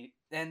reveal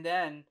and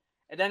then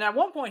at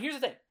one point, here's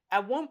the thing.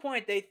 At one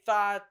point, they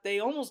thought they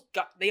almost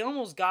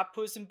got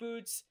Puss in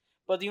Boots,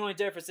 but the only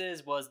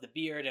difference was the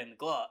beard and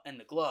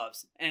the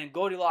gloves. And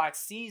Goldilocks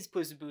sees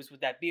Puss in Boots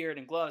with that beard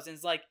and gloves, and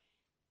it's like,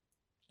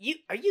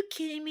 are you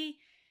kidding me?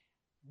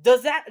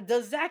 Does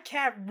that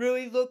cat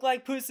really look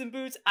like Puss in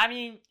Boots? I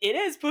mean, it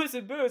is Puss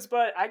in Boots,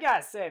 but I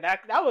gotta say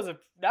that was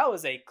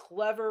a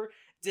clever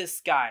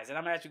disguise, and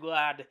I'm actually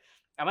glad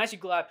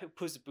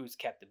Puss in Boots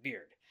kept the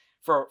beard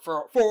for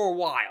a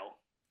while.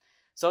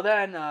 So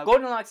then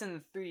Goldilocks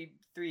and the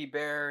Three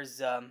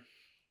Bears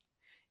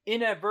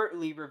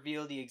inadvertently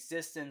reveal the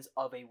existence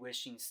of a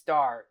wishing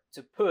star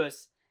to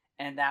Puss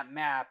and that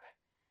map.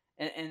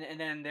 And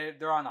then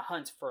they're on the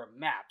hunt for a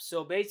map.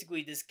 So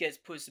basically, this gives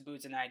Puss in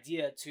Boots an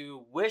idea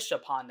to wish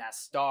upon that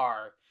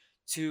star,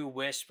 to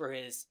wish for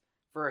his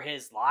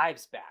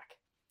lives back.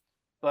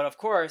 But of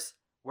course,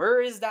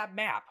 where is that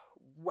map?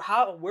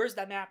 Where's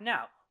that map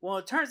now? Well,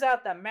 it turns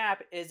out that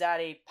map is at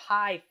a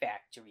pie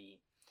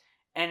factory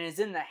and is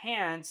in the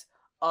hands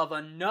of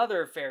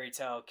another fairy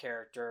tale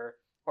character,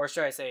 or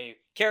should I say,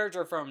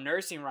 character from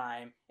Nursing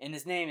Rhyme, and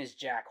his name is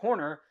Jack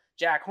Horner.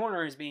 Jack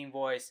Horner is being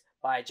voiced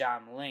by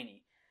John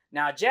Mulaney.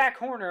 Now, Jack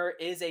Horner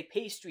is a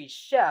pastry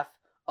chef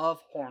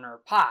of Horner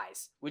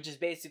Pies, which is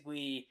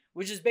basically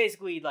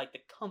like the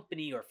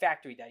company or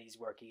factory that he's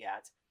working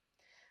at.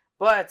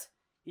 But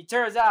it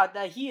turns out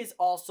that he is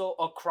also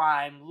a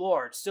crime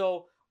lord.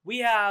 So we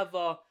have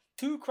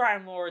two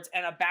crime lords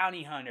and a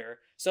bounty hunter.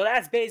 So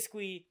that's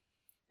basically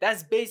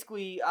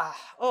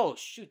oh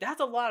shoot,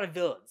 that's a lot of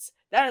villains.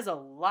 That is a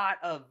lot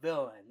of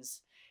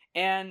villains.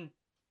 And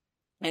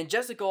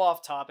just to go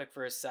off topic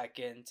for a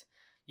second,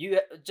 you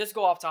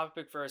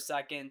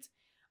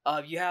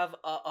have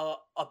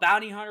a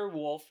bounty hunter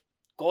wolf,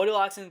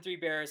 Goldilocks and the Three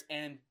Bears,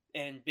 and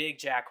Big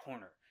Jack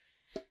Horner.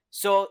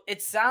 So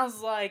it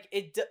sounds like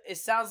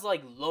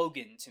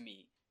Logan to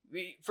me.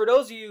 For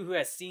those of you who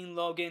have seen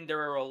Logan,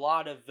 there are a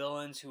lot of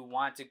villains who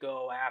want to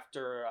go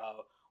after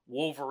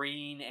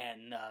Wolverine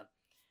and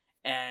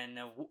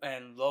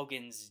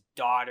Logan's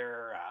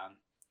daughter,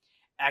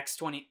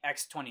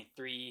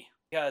 X-23,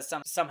 because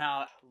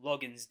somehow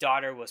Logan's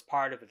daughter was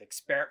part of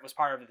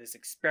this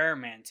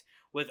experiment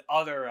with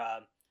other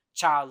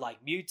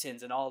childlike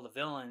mutants, and all the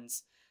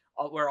villains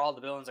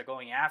are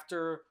going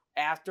after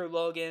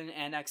Logan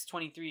and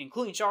X-23,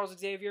 including Charles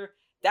Xavier.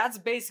 That's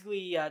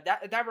basically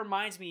that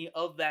reminds me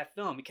of that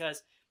film,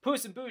 because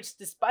Puss in Boots,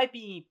 despite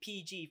being a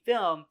PG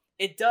film,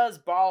 it does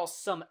borrow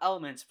some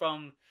elements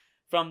from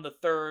the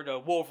third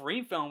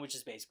Wolverine film, which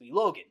is basically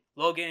Logan,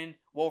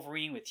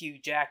 Wolverine with Hugh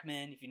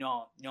Jackman, if you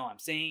know what I'm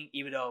saying,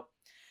 even though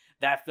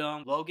that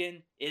film,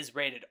 Logan, is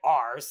rated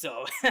R,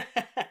 so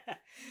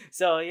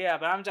so yeah,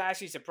 but I'm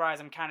actually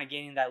surprised I'm kind of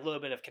getting that little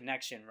bit of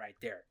connection right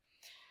there.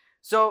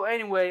 So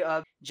anyway,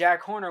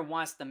 Jack Horner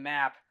wants the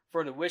map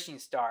for the Wishing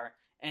Star,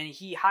 and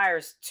he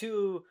hires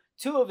two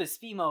of his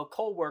female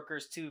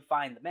co-workers to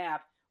find the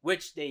map,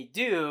 which they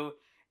do.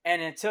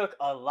 And it took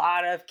a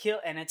lot of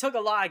killing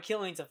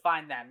to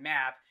find that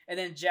map. And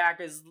then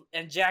Jack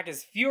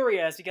is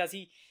furious because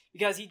he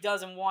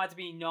doesn't want to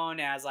be known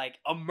as like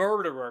a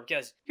murderer.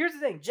 Because here's the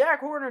thing, Jack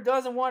Horner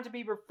doesn't want to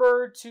be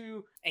referred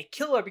to a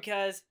killer,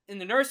 because in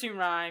the Nursery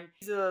Rhyme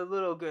he's a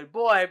little good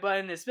boy, but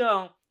in this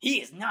film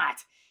he is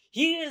not.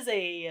 He is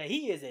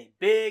a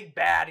big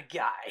bad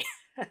guy.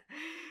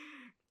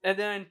 And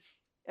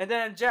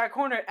then Jack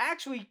Horner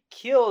actually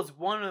kills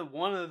one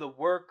of the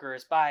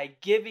workers by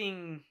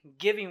giving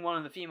one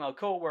of the female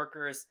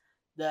co-workers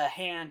the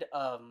hand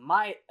of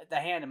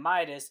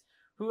Midas,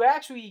 who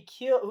actually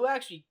kills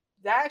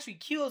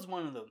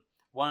one of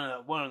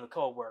the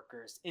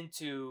co-workers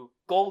into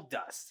gold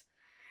dust.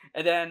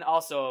 And then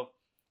also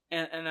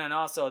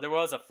there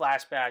was a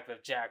flashback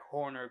of Jack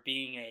Horner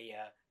being a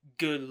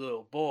good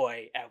little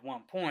boy at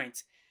one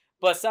point,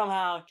 but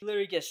somehow he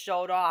literally gets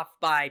showed off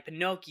by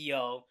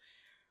Pinocchio.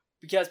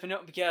 Because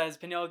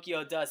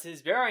Pinocchio does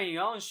his very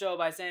own show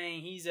by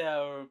saying he's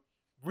a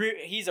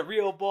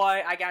real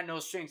boy, I got no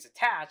strings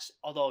attached,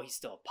 although he's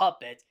still a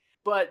puppet.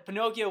 But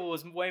Pinocchio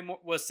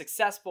was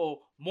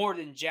successful more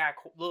than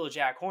little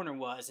Jack Horner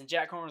was, and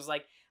Jack Horner was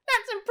like,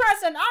 "That's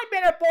impressive! I've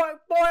been a boy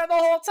the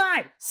whole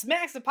time."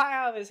 Smacks the pie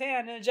out of his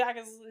hand, and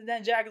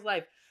then Jack is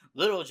like,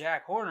 "Little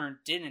Jack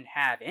Horner didn't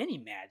have any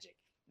magic,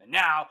 and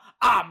now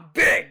I'm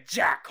Big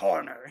Jack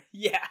Horner."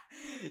 Yeah.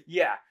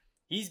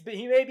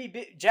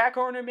 Jack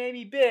Horner may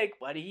be big,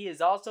 but he is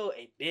also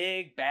a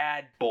big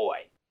bad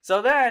boy.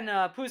 So then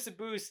Puss in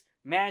Boots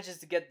manages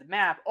to get the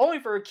map, only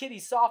for Kitty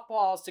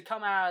Softpaws to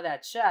come out of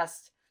that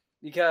chest,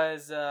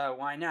 because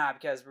why not?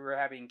 Because we were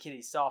having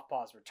Kitty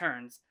Softpaws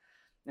returns,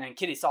 and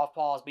Kitty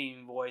Softpaws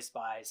being voiced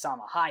by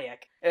Salma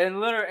Hayek, and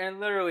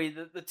literally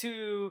the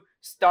two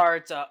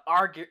start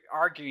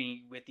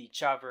arguing with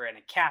each other in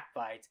a cat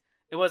fight.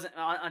 It wasn't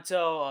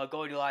until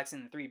Goldilocks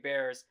and the Three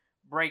Bears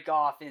break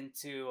off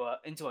into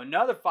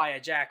another fight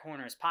at Jack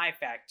Horner's pie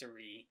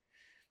factory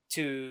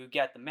to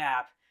get the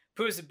map.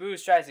 Puss in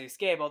Boots tries to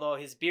escape, although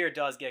his beard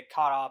does get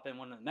caught up in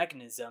one of the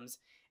mechanisms,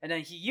 and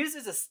then he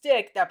uses a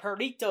stick that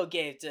Perrito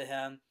gave to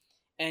him,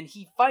 and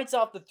he fights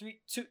off two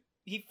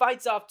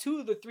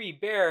of the Three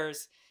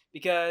Bears,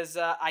 because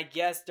I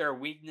guess their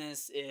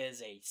weakness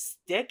is a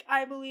stick,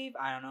 I believe.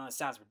 I don't know, it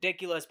sounds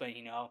ridiculous, but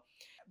you know.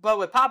 But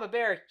with Papa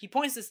Bear,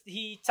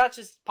 he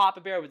touches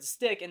Papa Bear with the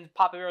stick, and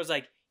Papa Bear was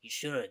like, "You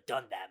should have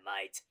done that,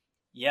 mate."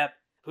 Yep,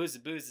 Puss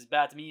in Boots is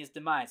about to meet his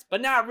demise.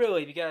 But not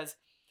really, because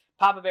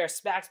Papa Bear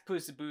smacks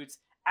Puss in Boots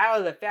out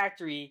of the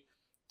factory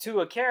to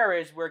a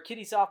carriage where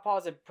Kitty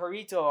Softpaws and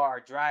Perrito are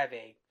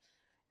driving.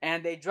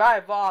 And they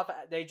drive out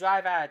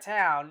of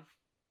town,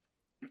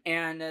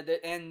 and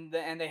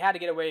they had to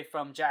get away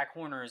from Jack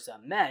Horner's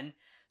men.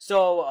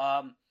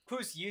 So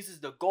Puss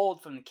uses the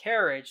gold from the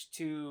carriage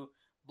to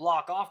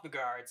block off the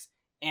guards,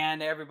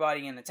 and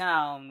everybody in the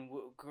town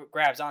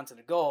grabs onto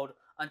the gold,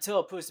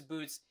 until Puss in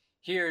Boots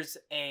hears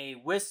a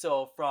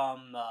whistle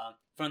from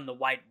the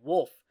White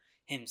Wolf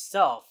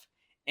himself,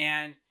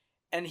 and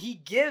he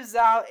gives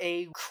out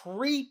a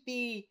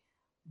creepy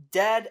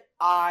dead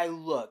eye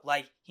look.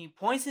 Like, he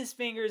points his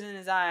fingers in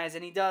his eyes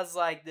and he does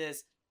like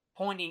this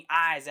pointing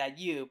eyes at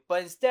you,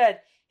 but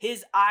instead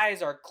his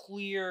eyes are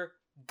clear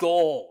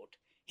gold.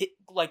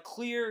 Like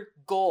clear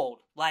gold,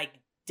 like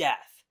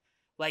death.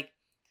 Like,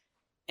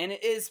 and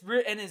it is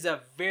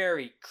a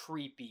very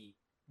creepy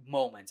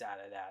moment out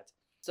of that.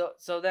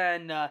 So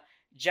then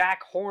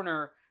Jack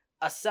Horner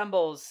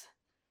assembles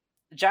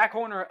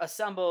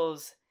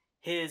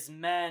his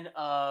men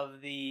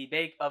of the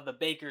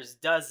baker's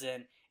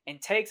dozen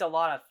and takes a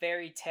lot of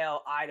fairy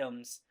tale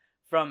items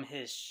from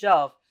his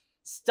shelf,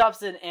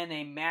 stuffs it in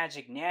a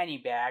magic nanny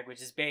bag,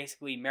 which is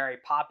basically Mary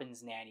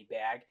Poppins nanny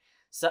bag.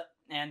 So,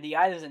 and the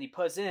items that he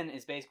puts in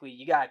is basically,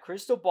 you got a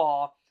crystal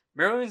ball,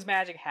 Merlin's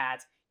magic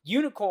hat,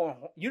 unicorn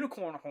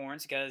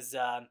horns, because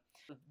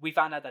we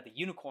found out that the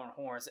unicorn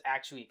horns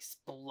actually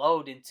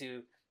explode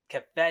into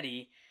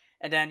confetti.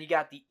 And then you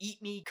got the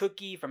Eat Me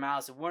cookie from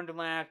Alice in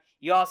Wonderland.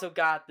 You also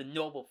got the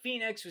Noble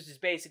Phoenix, which is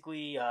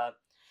basically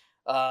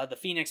the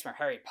Phoenix from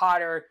Harry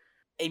Potter.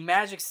 A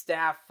magic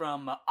staff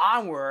from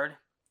Onward,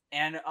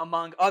 and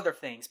among other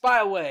things. By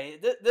the way,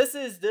 this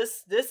is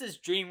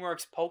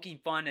DreamWorks poking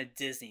fun at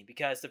Disney,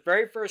 because the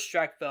very first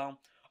Shrek film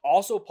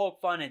also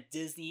poked fun at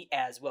Disney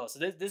as well. So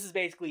this is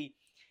basically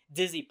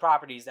Disney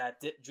properties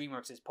that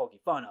DreamWorks is poking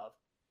fun of.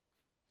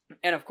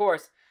 And of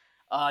course,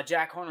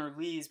 Jack Horner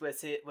leaves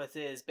with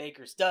his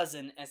baker's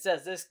dozen and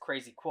says this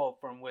crazy quote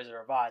from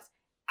Wizard of Oz: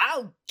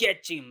 "I'll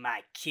get you,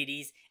 my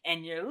kitties,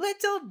 and your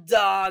little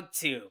dog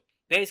too."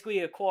 Basically,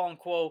 a quote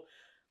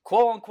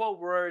unquote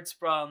words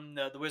from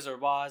the Wizard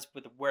of Oz,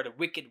 where the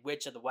Wicked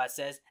Witch of the West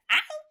says, "I'll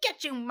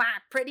get you, my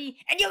pretty,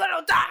 and your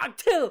little dog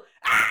too."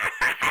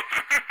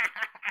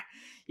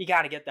 You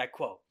gotta get that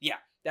quote. Yeah,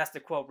 that's the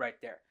quote right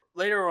there.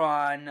 Later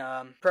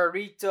on,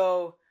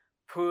 Perrito,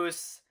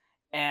 Puss,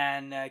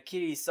 and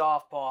Kitty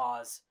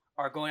Softpaws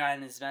are going on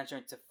an adventure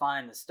to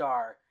find the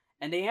star,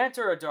 and they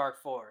enter a dark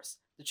forest.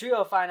 The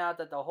trio find out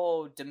that the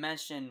whole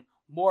dimension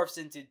morphs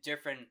into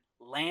different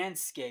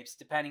landscapes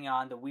depending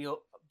on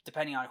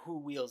who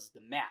wields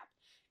the map,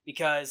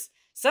 because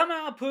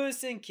somehow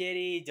Puss and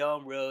Kitty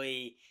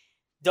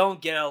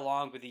don't get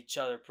along with each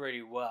other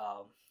pretty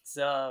well.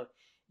 So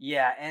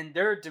yeah, and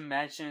their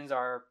dimensions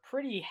are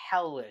pretty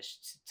hellish,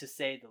 to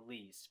say the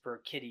least, for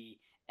Kitty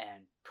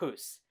and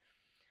Puss.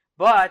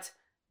 But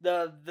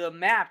the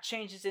map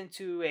changes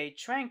into a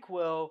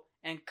tranquil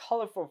and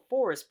colorful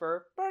forest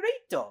for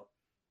Perrito,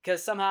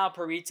 because somehow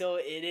Perrito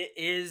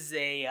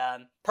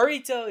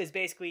is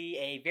basically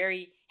a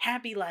very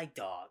happy like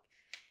dog.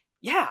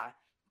 Yeah,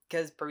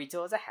 because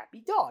Perrito is a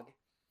happy dog.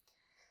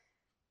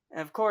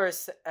 And of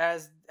course,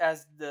 as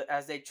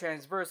they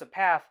transverse a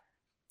path,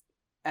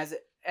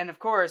 and of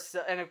course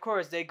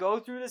they go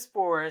through this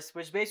forest,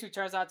 which basically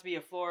turns out to be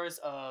a forest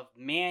of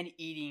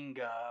man-eating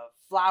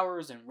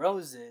flowers and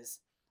roses,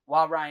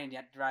 while riding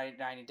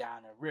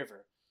down a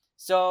river.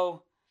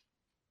 So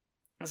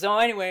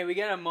anyway, we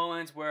get a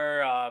moment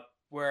where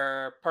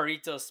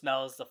Perrito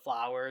smells the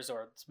flowers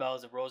or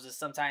smells the roses.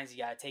 Sometimes you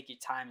gotta take your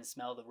time and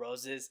smell the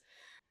roses.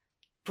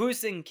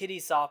 Puss and Kitty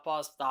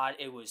Softpaws thought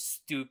it was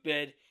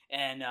stupid,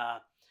 and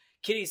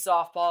Kitty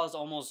Softpaws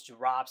almost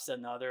drops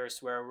another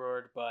swear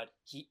word, but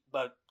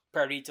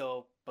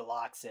Perrito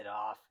blocks it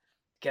off,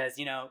 because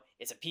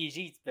it's a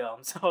PG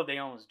film, so they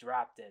almost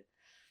dropped it.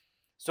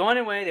 So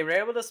anyway, they were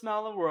able to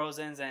smell the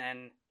roses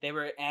and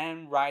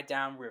ride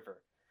down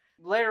river.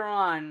 Later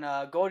on,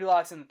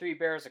 Goldilocks and the Three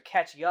Bears are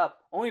catching up,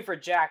 only for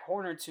Jack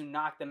Horner to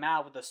knock them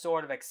out with the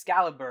sword of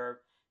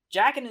Excalibur.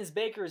 Jack and his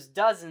baker's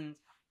dozens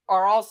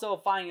are also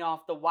fighting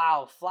off the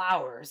wild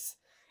flowers,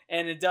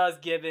 and it does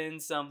give in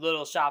some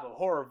Little Shop of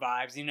Horror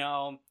vibes.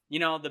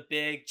 The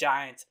big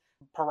giant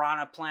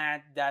piranha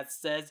plant that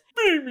says,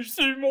 "Feed me,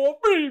 Seymour,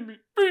 feed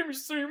me,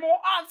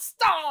 Seymour, I'm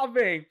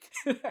starving."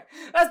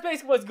 That's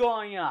basically what's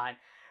going on.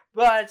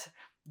 But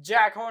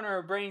Jack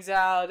Horner brings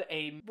out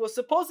was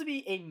supposed to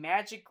be a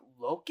magic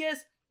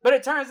locust, but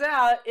it turns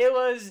out it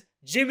was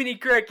Jiminy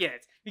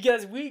Cricket,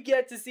 because we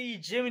get to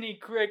see Jiminy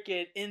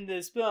Cricket in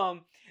this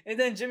film, and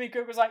then Jiminy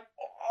Cricket was like,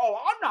 "Oh,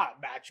 I'm not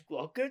a magic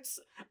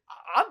locust.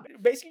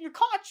 I'm basically your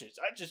conscience.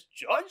 I just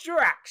judge your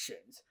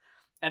actions."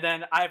 And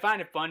then I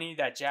find it funny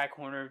that Jack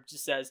Horner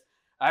just says,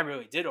 "I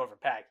really did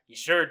overpack." "You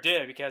sure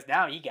did, because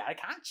now you got a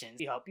conscience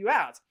to help you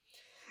out."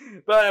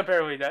 But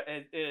apparently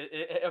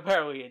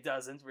it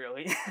doesn't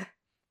really.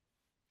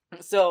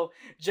 So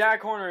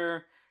Jack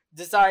Horner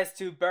decides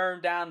to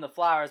burn down the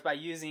flowers by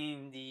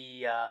using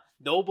the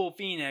Noble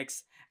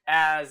Phoenix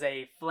as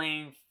a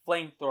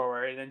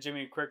flamethrower, and then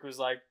Jiminy Cricket was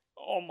like,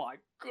 "Oh my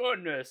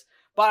goodness."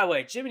 By the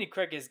way, Jiminy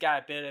Cricket's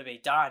got a bit of a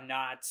Don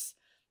Knotts,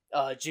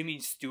 Jimmy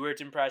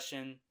Stewart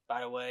impression,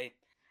 by the way.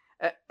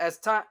 As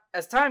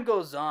time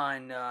goes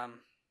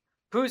on,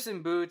 Puss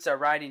and Boots are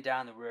riding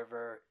down the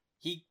river.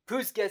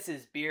 Puss gets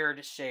his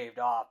beard shaved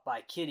off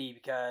by Kitty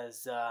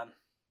because the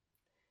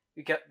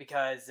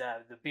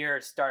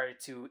beard started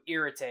to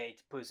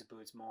irritate Puss and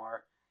Boots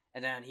more,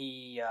 and then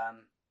he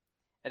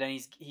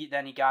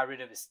got rid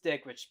of his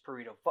stick, which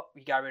Perrito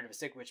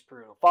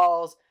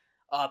follows.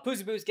 Puss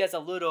and Boots gets a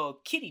little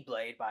kitty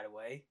blade, by the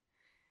way,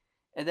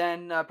 And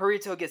then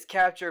Perito gets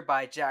captured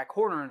by Jack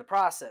Horner in the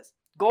process.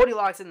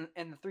 Goldilocks and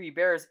the three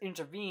bears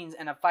intervenes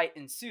and a fight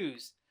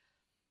ensues.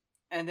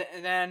 And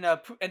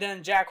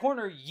then Jack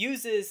Horner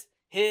uses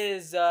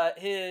his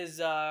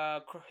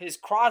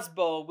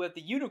crossbow with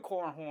the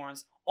unicorn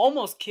horns,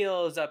 almost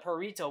kills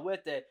Perito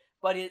with it,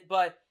 but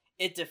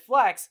it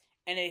deflects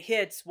and it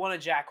hits one of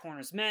Jack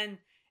Horner's men,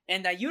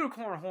 and that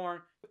unicorn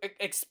horn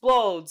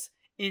explodes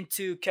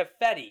into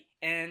confetti.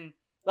 And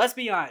let's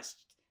be honest,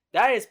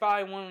 that is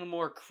probably one of the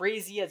more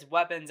craziest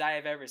weapons I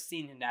have ever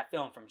seen in that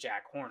film from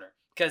Jack Horner.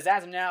 Because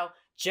as of now,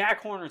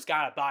 Jack Horner's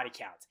got a body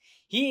count.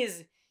 He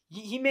is.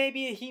 You may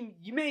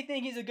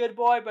think he's a good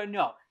boy, but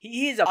no.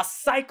 He's a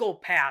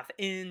psychopath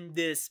in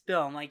this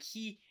film. Like,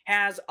 he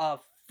has a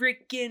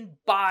freaking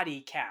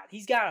body count.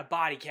 He's got a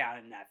body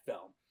count in that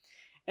film.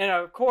 And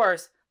of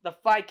course, the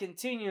fight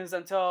continues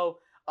until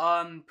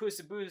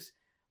Puss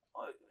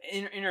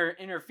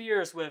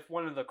interferes with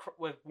one of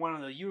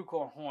the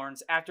unicorn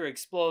horns after it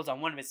explodes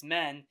on one of his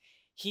men.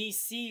 He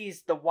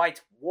sees the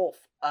white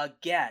wolf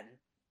again.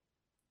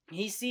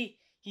 He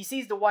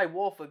sees the white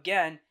wolf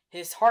again.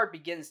 His heart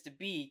begins to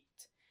beat,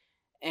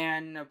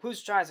 and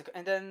Puss tries to,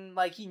 and then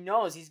he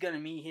knows he's gonna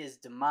meet his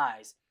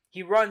demise.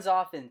 He runs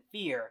off in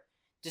fear,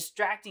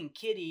 distracting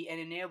Kitty and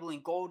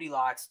enabling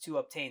Goldilocks to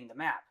obtain the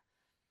map.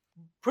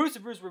 Puss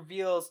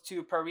reveals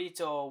to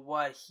Perito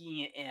what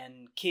he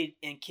and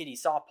Kitty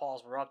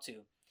Softpaws were up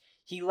to.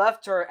 He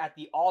left her at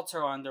the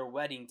altar on their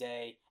wedding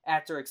day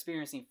after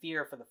experiencing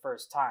fear for the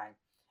first time,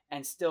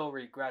 and still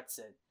regrets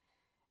it.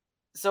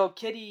 So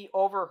Kitty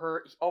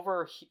overheard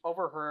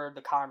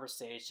the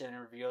conversation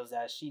and reveals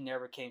that she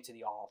never came to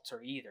the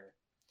altar either,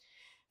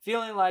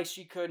 feeling like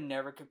she could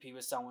never compete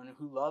with someone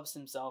who loves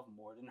himself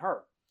more than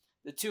her.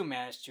 The two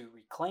managed to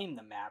reclaim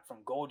the map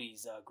from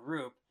Goldie's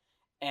group,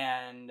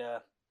 and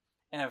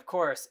of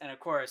course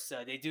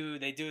they do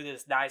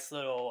this nice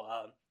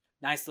little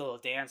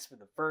dance for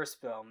the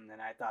first film,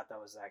 and I thought that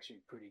was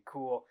actually pretty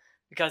cool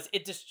because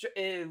it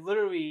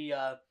literally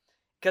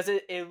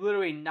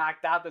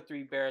knocked out the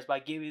three bears by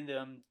giving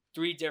them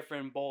 3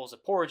 different bowls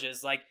of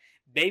porridges. Like,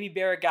 Baby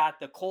Bear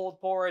got the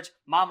cold porridge,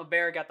 Mama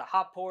Bear got the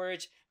hot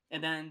porridge,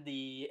 and then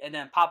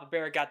Papa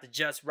Bear got the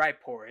just right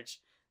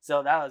porridge.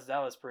 So that was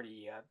a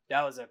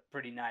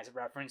pretty nice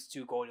reference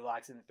to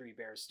Goldilocks and the Three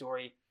Bears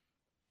story.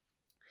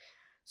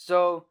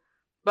 So,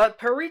 but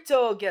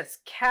Perito gets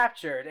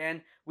captured,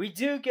 and we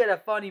do get a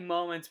funny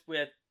moment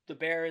with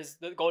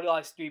the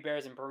Goldilocks, Three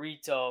Bears, and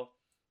Perito,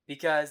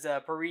 because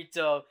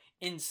Perito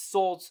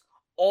insults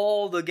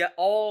all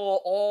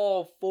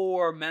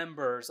 4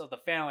 members of the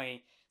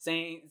family,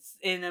 saying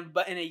in a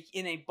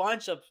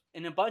bunch of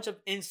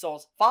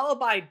insults, followed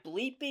by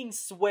bleeping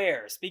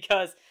swears,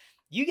 because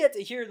you get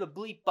to hear the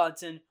bleep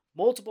button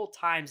multiple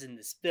times in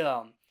this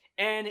film,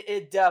 and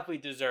it definitely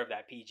deserved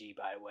that PG,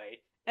 by the way.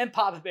 And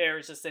Papa Bear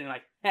is just saying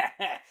like,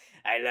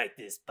 I like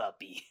this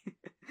puppy.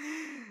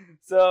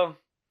 So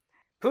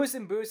Puss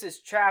in Boots is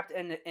trapped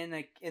in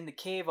the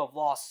cave of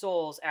lost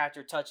souls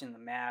after touching the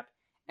map,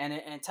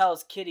 and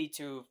tells Kitty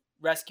to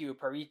rescue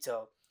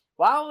Perito.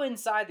 While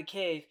inside the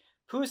cave,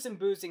 Puss in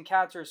Boots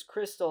encounters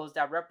crystals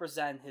that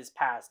represent his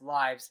past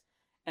lives,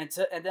 and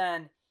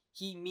then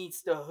he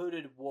meets the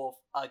hooded wolf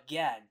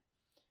again,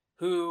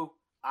 who,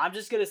 I'm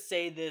just gonna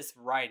say this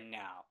right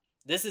now.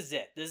 This is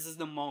it. This is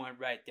the moment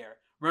right there.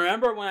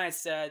 Remember when I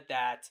said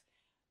that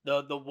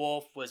the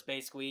wolf was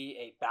basically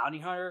a bounty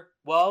hunter?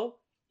 Well,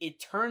 it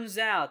turns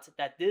out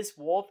that this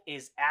wolf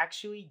is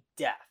actually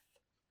death.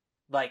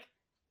 Like,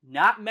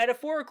 not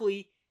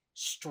metaphorically,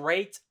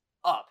 straight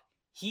up.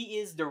 He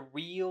is the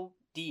real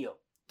deal.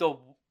 The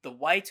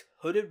white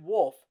hooded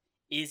wolf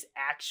is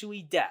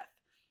actually death.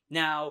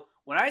 Now,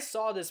 when I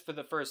saw this for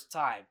the first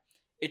time,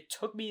 it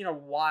took me a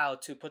while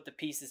to put the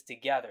pieces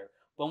together.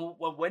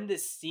 But when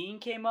this scene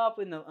came up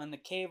in the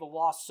Cave of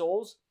Lost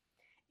Souls,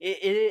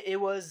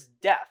 it was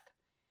death.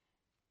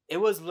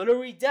 It was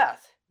literally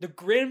death. The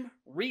Grim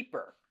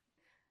Reaper.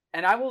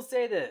 And I will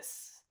say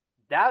this: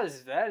 that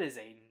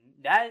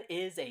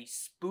is a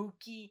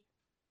spooky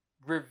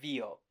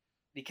reveal,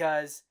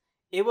 because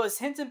it was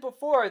hinted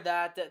before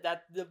that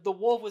the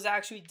wolf was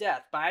actually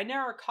death, but I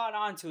never caught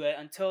on to it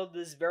until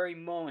this very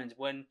moment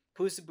when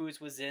Puss in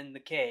Boots was in the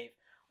cave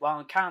while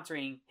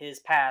encountering his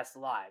past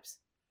lives.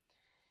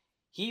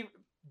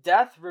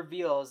 Death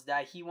reveals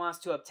that he wants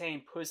to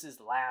obtain Puss's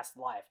last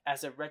life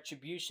as a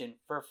retribution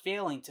for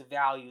failing to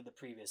value the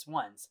previous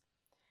ones.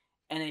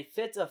 In a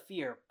fit of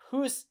fear,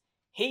 Puss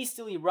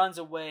hastily runs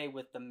away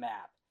with the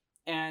map,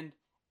 and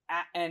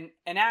an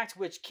act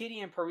which Kitty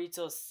and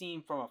Perito see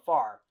from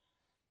afar.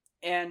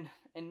 And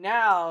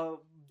now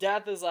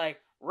Death is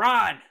like,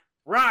 run,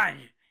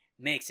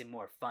 makes it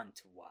more fun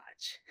to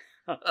watch.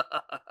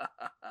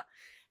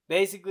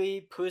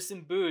 Basically, Puss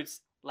in Boots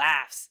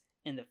laughs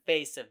in the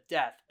face of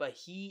death, but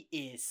he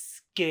is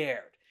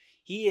scared.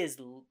 He is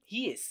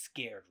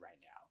scared right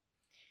now,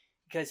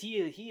 because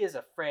he is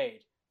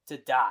afraid to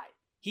die.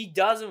 He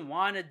doesn't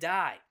want to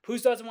die.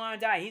 Puss doesn't want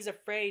to die. He's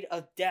afraid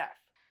of death.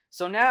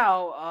 So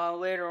now,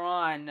 later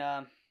on,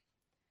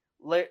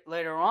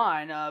 later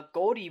on,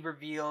 Goldie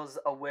reveals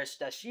a wish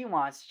that she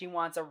wants. She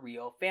wants a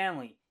real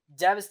family,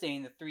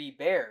 devastating the three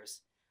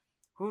bears,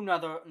 who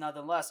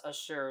nonetheless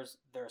assures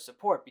their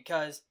support,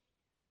 because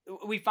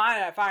we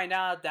find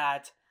out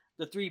that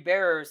the three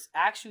bears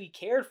actually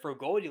cared for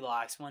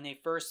Goldilocks when they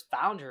first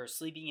found her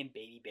sleeping in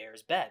Baby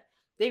Bear's bed.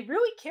 They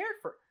really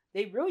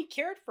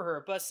cared for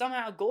her, but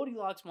somehow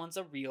Goldilocks wants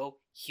a real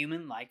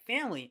human-like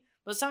family.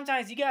 But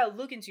sometimes you gotta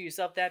look into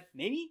yourself that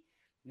maybe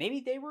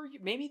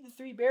the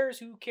three bears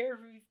who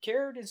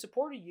cared and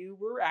supported you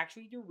were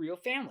actually your real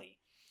family.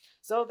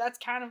 So that's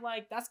kind of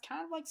like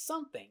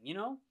something,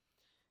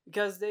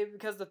 because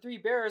the three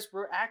bears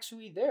were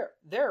actually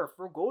there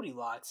for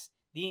Goldilocks.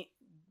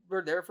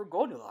 Were there for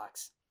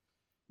Goldilocks.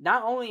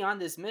 Not only on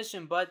this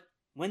mission, but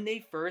when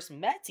they first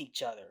met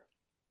each other.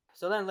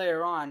 So then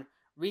later on,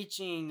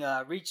 reaching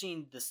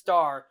the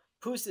star,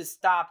 Puss is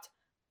stopped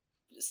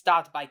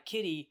by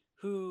Kitty,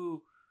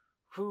 who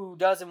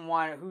doesn't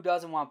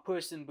want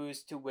Puss in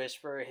Boots to wish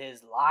for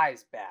his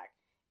lives back,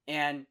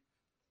 and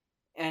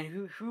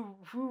and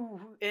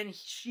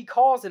she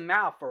calls him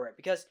out for it,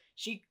 because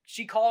she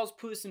calls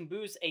Puss in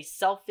Boots a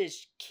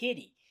selfish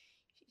kitty.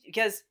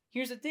 Because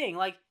here's the thing,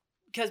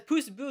 because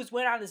Puss in Boots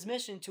went on this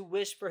mission to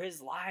wish for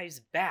his lives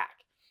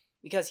back,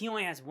 because he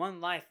only has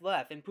one life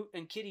left,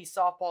 and Kitty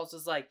Softballs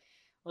was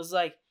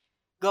like,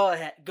 go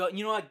ahead,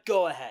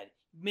 go ahead,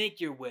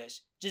 make your wish,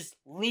 just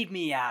leave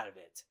me out of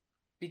it,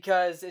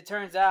 because it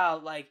turns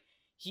out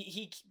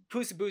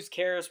Puss in Boots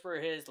cares for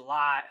his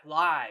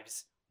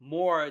lives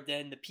more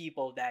than the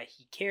people that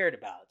he cared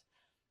about.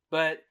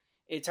 But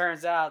it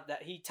turns out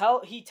that he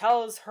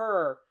tells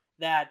her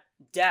that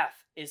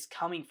death is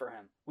coming for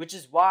him, which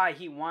is why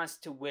he wants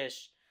to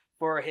wish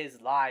for his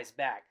lives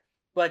back.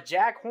 But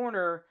Jack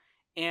Horner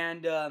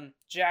and the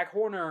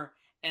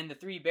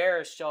three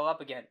bears show up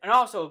again. And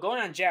also,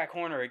 going on Jack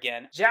Horner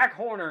again, Jack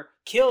Horner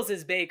kills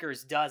his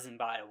baker's dozen,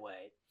 by the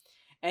way.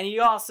 And he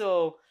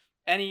also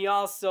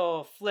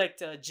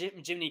flicked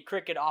Jiminy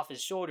Cricket off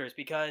his shoulders,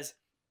 because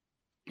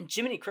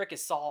Jiminy Cricket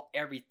saw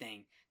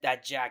everything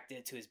that Jack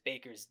did to his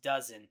baker's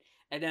dozen.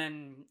 And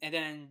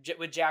then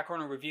with Jack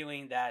Horner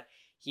revealing that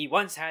he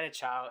once had a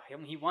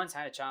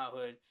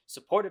childhood,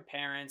 supported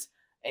parents,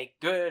 a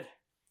good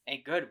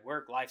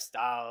work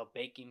lifestyle,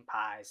 baking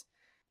pies,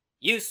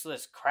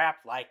 useless crap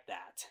like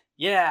that.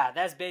 Yeah,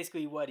 that's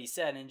basically what he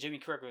said. And Jiminy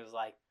Cricket was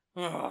like,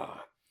 ugh.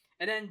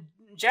 And then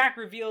Jack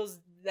reveals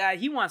that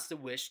he wants to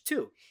wish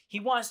too. He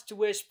wants to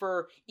wish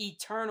for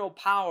eternal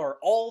power,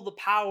 all the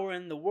power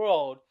in the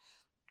world.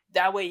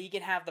 That way he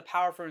can have the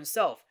power for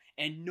himself,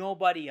 and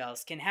nobody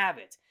else can have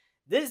it.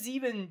 This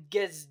even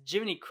gets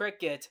Jiminy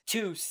Cricket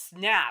to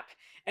snap.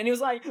 And he was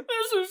like,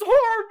 this is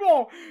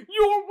horrible!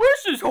 Your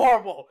wish is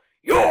horrible!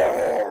 You're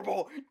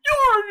horrible!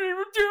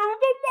 You're a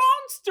terrible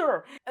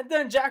monster! And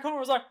then Jack Horner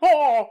was like,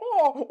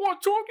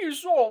 what took you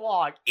so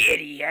long,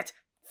 idiot?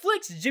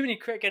 Flicks Jiminy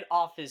Cricket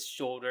off his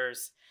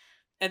shoulders,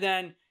 and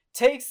then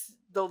takes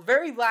the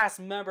very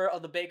last member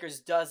of the Baker's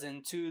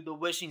Dozen to the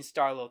Wishing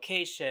Star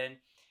location,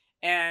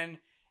 and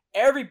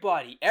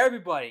everybody,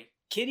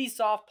 Kitty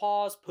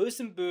Softpaws, Puss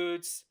in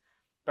Boots,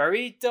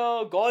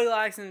 Burrito,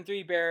 Goldilocks and the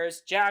Three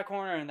Bears, Jack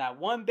Horner, and that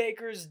one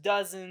Baker's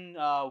Dozen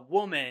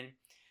woman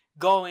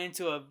go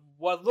into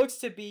what looks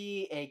to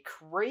be a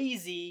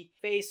crazy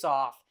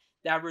face-off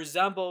that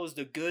resembles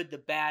The Good, the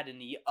Bad,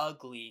 and the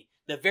Ugly.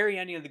 The very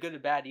ending of The Good, the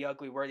Bad, the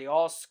Ugly, where they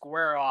all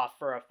square off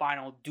for a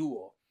final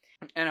duel.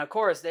 And of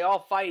course, they all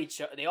fight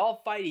each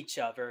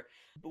other.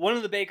 One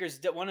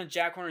of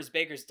Jack Horner's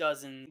Baker's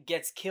Dozen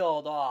gets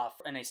killed off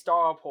in a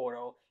star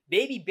portal.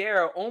 Baby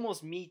Bear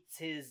almost meets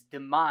his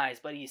demise,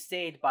 but he's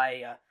saved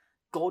by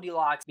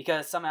Goldilocks,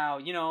 because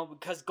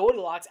because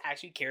Goldilocks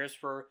actually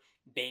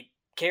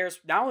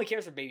not only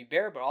cares for Baby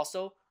Bear, but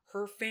also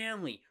her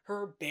family,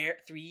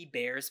 three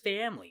bears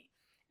family.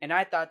 And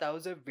I thought that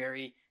was a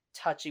very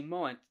touching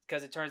moment,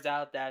 because it turns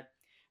out that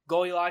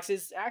Goldilocks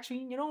is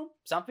actually,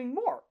 something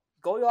more.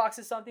 Goldilocks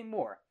is something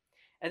more.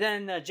 And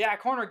then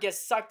Jack Horner gets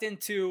sucked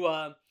into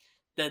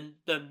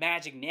the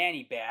magic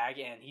nanny bag,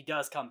 and he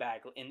does come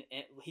back.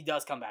 He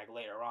does come back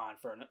later on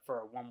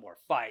for one more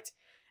fight.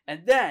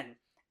 And then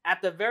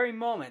at the very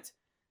moment,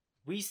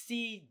 we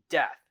see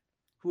Death,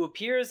 who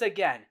appears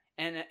again,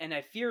 and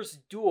a fierce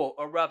duel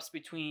erupts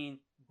between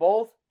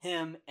both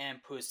him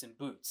and Puss in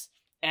Boots.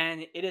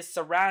 And it is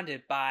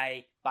surrounded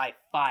by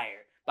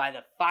fire, by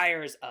the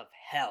fires of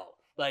hell.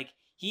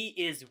 He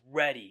is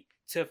ready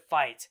to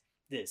fight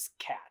this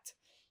cat.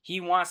 He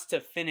wants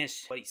to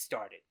finish what he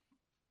started.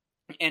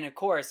 And of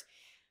course,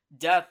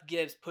 Death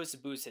gives Puss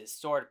in Boots his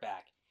sword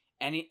back,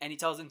 and he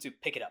tells him to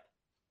pick it up.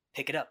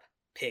 Pick it up.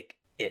 Pick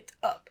it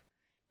up.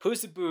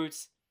 Puss in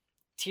Boots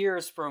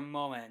tears for a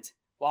moment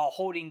while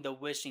holding the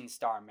wishing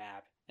star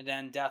map, and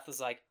then Death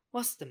is like,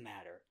 what's the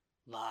matter?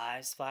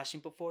 Lives flashing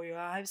before your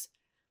eyes?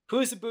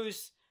 Puss in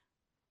Boots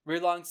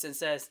relents and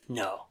says,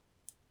 no,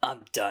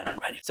 I'm done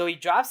already. So he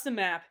drops the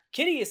map.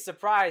 Kitty is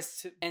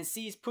surprised and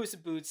sees Puss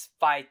in Boots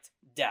fight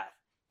Death.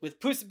 With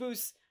Puss in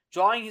Boots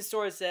drawing his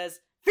sword,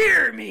 says,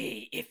 fear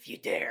me if you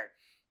dare.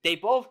 they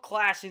both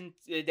clash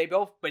they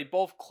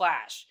both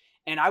clash.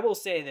 And I will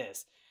say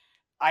this.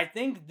 I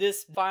think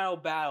this final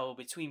battle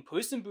between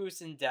Puss in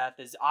Boots and Death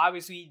is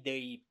obviously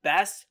the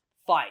best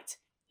fight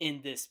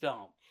in this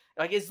film.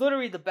 Like, it's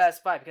literally the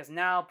best fight because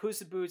now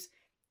Puss in Boots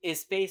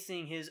is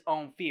facing his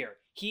own fear.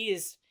 He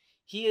is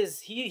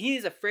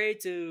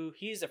afraid to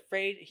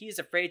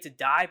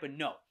die, but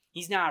no,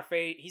 he's not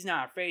afraid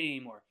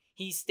anymore.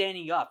 He's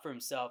standing up for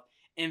himself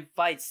and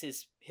fights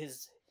his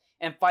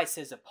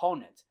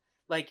opponent.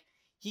 Like,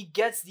 he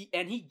gets the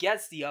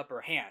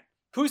upper hand.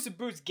 Puss in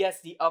Boots gets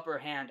the upper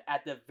hand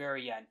at the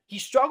very end. He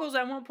struggles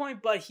at one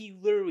point, but he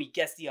literally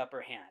gets the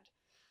upper hand.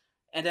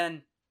 And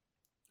then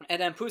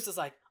Puss is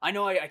like, I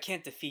know I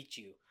can't defeat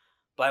you,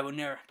 but I will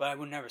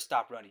never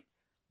stop running.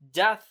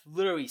 Death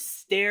literally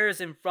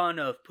stares in front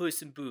of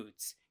Puss in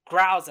Boots,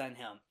 growls at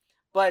him.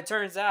 But it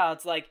turns out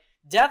it's like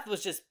Death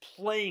was just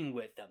playing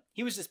with him.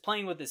 He was just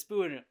playing with his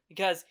spoon,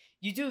 because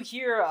you do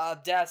hear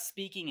Death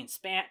speaking in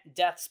Spanish.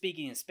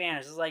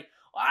 It's like,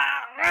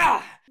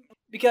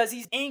 because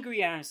he's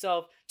angry at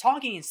himself,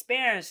 talking in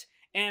Spanish.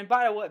 And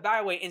by the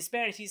way, in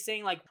Spanish, he's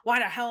saying like, why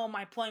the hell am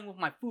I playing with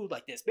my food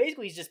like this?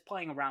 Basically, he's just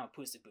playing around with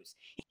Puss in Boots.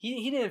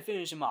 He didn't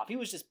finish him off. He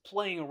was just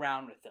playing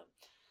around with him.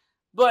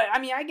 But, I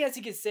mean, I guess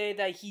you could say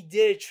that he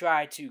did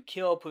try to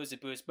kill Puss in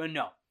Boots, but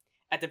no.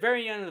 At the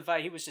very end of the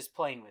fight, he was just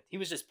playing with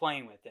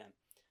him.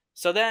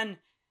 So then,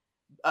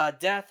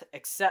 Death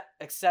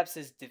accepts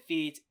his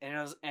defeat,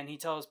 and he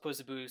tells Puss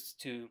in Boots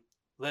to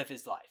live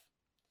his life.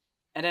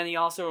 And then he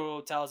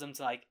also tells him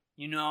to, like,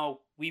 we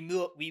will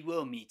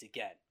meet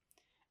again.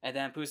 And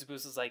then Puss in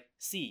Boots was like,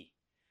 see.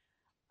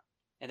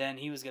 And then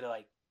he was gonna,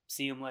 like,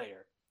 see him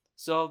later.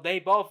 So they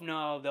both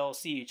know they'll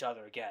see each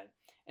other again.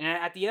 And then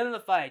at the end of the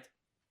fight,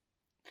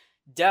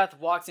 Death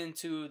walks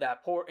into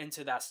that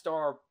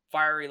star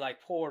fiery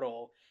like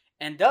portal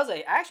and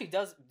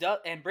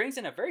and brings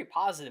in a very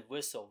positive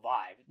whistle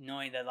vibe,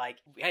 knowing that, like,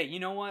 hey, you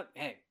know what?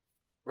 Hey,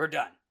 we're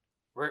done.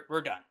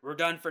 We're done. We're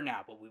done for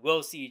now, but we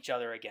will see each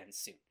other again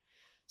soon.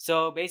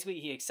 So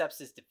basically, he accepts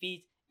his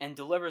defeat and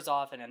delivers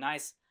off in a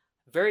nice,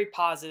 very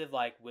positive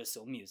like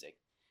whistle music.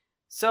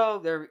 So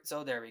there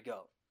we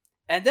go.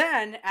 And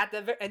then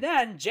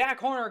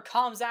Jack Horner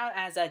comes out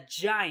as a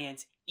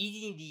giant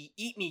eating the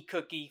Eat Me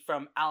cookie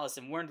from Alice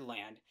in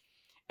Wonderland.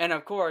 And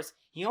of course,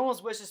 he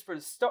almost got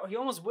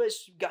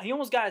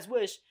his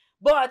wish,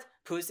 but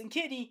Puss and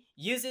Kitty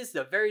uses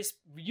a very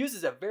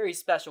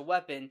special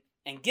weapon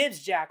and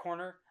gives Jack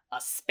Horner a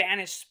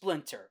Spanish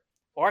splinter.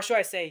 Or should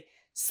I say,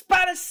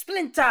 Spanish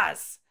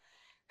splinters!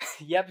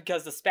 Yeah,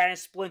 because the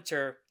Spanish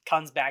splinter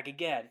comes back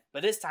again,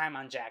 but this time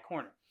on Jack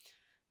Horner.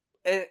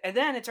 And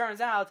then it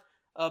turns out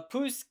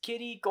Puss,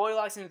 Kitty,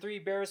 Goldilocks, and the Three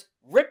Bears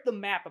rip the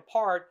map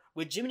apart,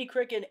 with Jiminy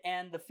Cricket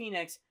and the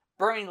Phoenix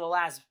burning the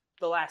last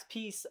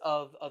piece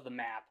of the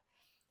map,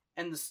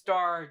 and the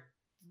star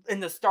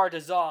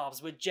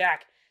dissolves with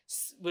Jack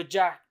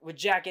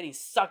getting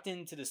sucked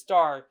into the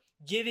star,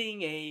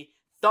 giving a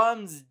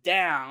thumbs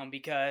down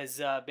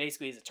because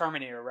basically it's a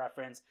Terminator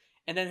reference.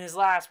 And then his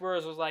last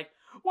words was like,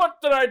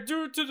 "What did I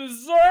do to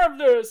deserve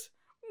this?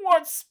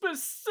 What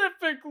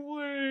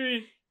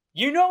specifically?"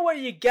 You know what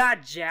you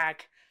got,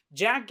 Jack.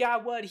 Jack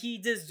got what he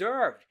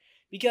deserved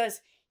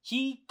because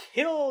he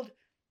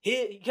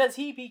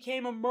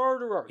became a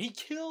murderer. He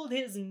killed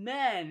his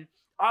men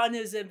on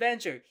his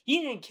adventure.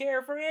 He didn't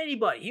care for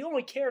anybody. He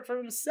only cared for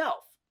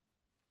himself.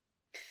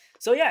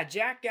 So yeah,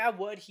 Jack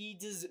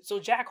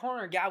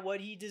Horner got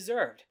what he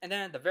deserved. And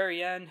then at the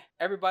very end,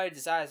 everybody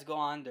decides to go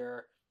on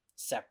their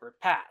separate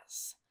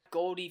paths.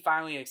 Goldie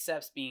finally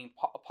accepts being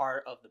a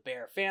part of the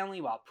bear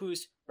family, while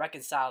Puss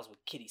reconciles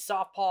with Kitty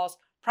Softpaws,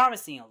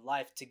 promising a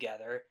life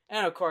together.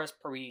 And of course,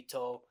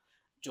 Perito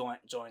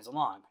joins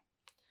along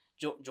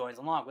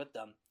with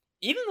them.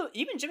 Even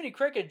Jiminy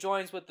Cricket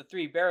joins with the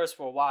Three Bears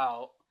for a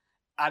while.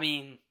 I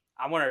mean,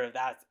 I wonder if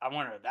that's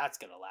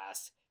gonna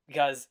last,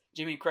 because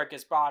Jiminy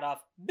Cricket's brought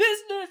up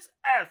business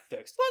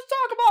ethics. Let's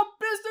talk about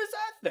business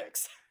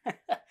ethics.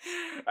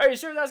 Are you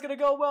sure that's gonna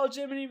go well,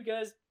 Jiminy?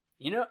 Because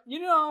you know.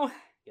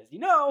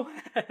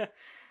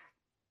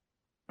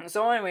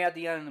 So anyway, at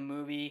the end of the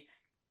movie,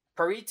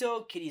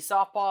 Perito, Kitty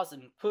Softpaws,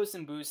 and Puss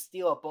in Boots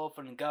steal a boat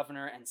from the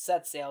governor and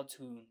set sail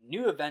to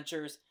new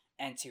adventures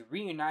and to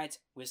reunite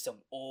with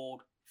some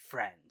old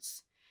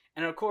friends.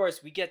 And of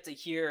course, we get to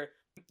hear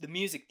the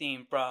music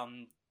theme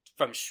from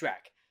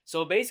Shrek.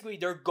 So basically,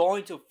 they're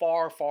going to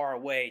far, far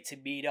away to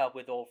meet up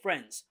with old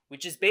friends,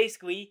 which is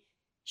basically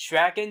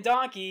Shrek and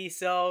Donkey.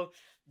 So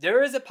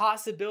there is a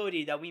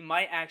possibility that we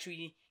might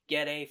actually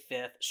get a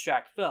fifth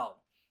Shrek film.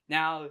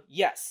 Now,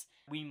 yes,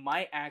 we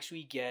might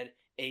actually get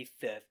a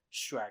fifth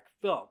Shrek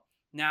film.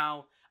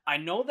 Now, I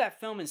know that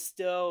film is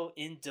still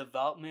in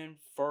development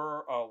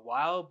for a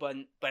while,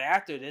 but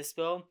after this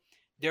film,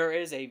 there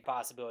is a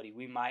possibility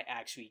we might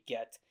actually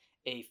get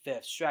a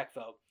fifth Shrek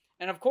film.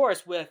 And of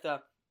course, with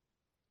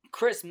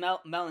Chris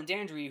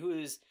Meledandri, who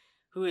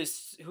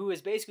is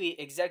basically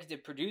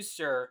executive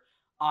producer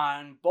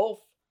on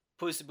both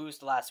Puss in Boots: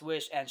 The Last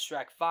Wish and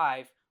Shrek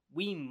 5,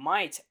 we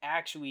might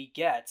actually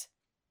get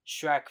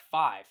Shrek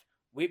 5.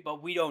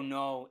 we don't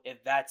know if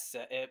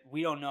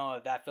we don't know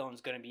if that film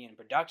is going to be in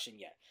production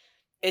yet.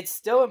 It's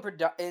still in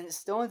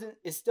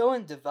it's still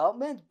in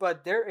development,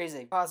 but there is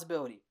a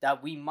possibility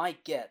that we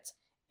might get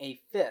a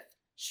fifth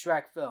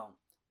Shrek film.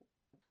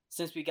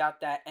 Since we got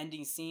that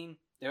ending scene,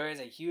 there is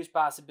a huge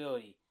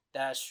possibility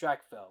that a Shrek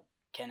film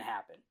can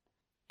happen.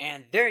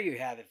 And there you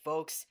have it,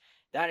 folks.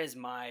 That is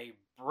my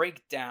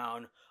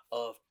breakdown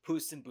of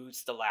Puss in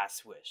Boots: The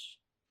Last Wish.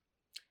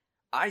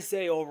 I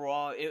say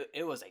overall,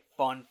 it was a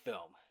fun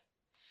film.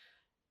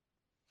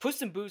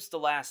 Puss in Boots: The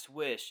Last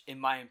Wish, in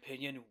my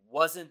opinion,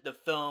 wasn't the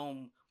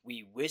film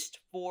we wished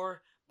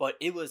for, but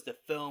it was the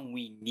film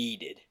we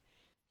needed.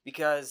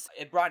 Because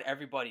it brought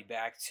everybody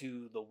back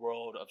to the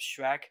world of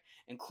Shrek,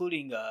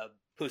 including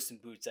Puss in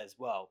Boots as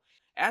well.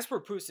 As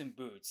for Puss in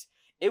Boots,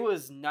 it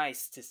was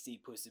nice to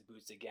see Puss in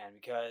Boots again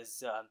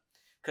because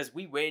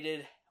we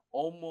waited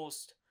over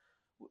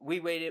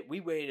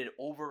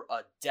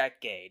a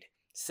decade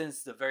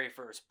since the very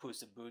first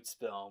Puss in Boots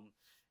film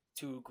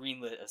to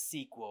greenlit a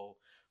sequel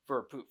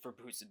for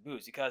Puss in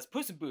Boots, because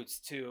Puss in Boots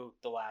 2: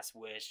 The Last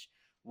Wish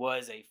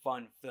was a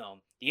fun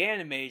film. The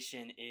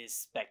animation is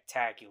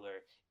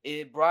spectacular.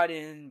 It brought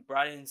in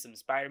some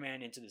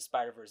Spider-Man into the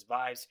Spider-Verse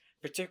vibes,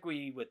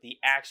 particularly with the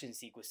action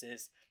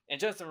sequences. And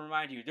just to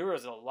remind you, there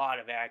was a lot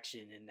of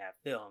action in that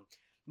film,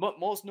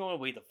 most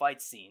notably the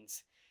fight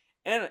scenes,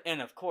 and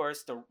of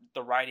course the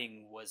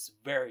writing was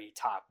very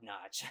top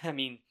notch. I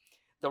mean,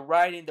 the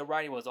writing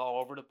was all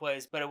over the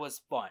place, but it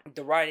was fun.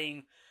 The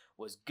writing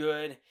was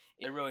good.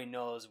 It really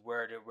knows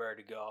where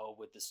to go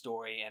with the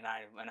story, and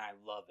I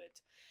love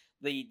it.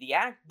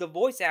 The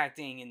voice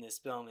acting in this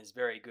film is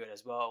very good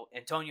as well.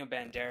 Antonio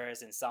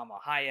Banderas and Salma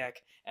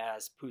Hayek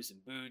as Puss in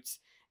Boots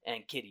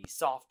and Kitty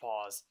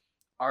Softpaws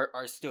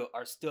are still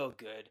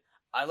good.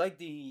 I like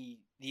the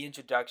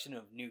introduction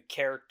of new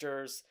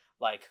characters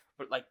like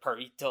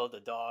Perrito the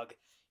dog.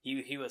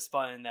 He was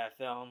fun in that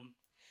film.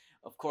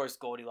 Of course,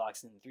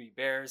 Goldilocks and the Three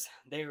Bears.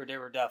 They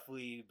were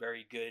definitely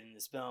very good in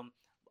this film.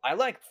 I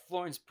like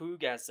Florence Pugh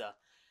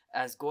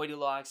as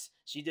Goldilocks.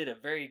 She did a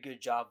very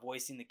good job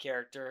voicing the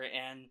character,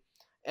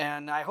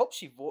 and I hope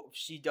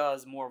she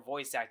does more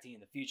voice acting in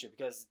the future,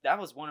 because that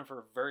was one of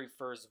her very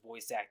first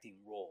voice acting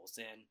roles,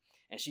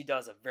 and she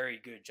does a very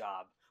good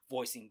job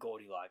voicing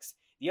Goldilocks.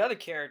 The other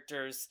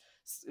characters,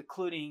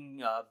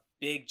 including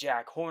Big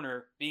Jack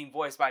Horner, being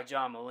voiced by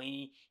John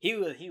Mulaney, he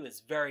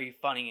was very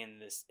funny in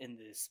this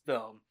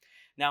film.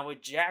 Now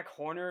with Jack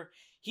Horner,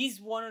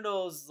 he's one of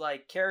those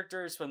like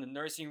characters from the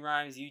nursery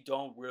rhymes you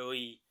don't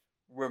really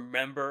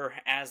remember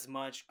as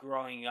much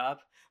growing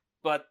up,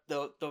 but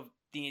the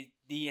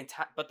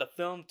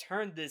film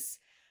turned this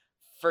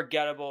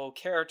forgettable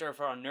character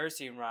from a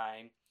nursery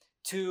rhyme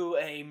to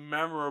a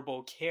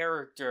memorable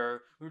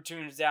character who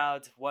turns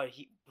out to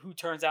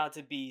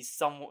be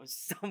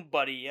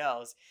somebody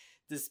else,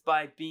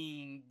 despite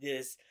being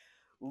this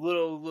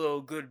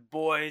little good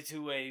boy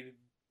to a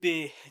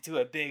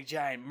big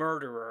giant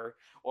murderer,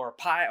 or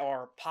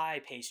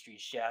pie pastry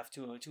chef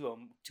to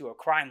a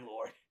crime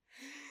lord.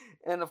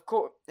 And of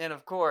course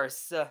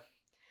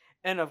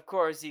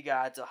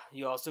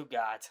you also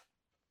got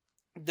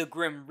the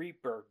Grim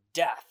Reaper,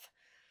 Death,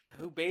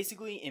 who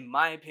basically, in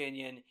my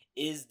opinion,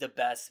 is the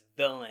best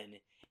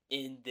villain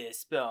in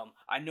this film.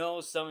 I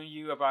know some of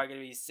you are probably going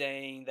to be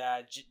saying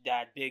that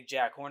Big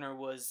Jack Horner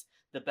was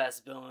the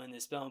best villain in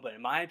this film, but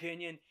in my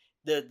opinion,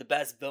 the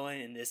best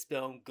villain in this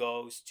film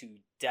goes to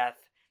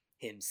Death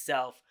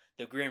himself,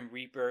 the Grim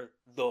Reaper,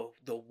 the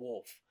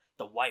wolf,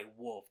 the white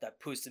wolf that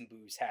Puss in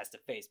Boots has to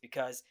face,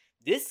 because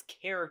this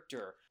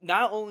character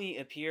not only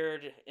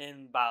appeared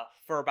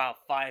for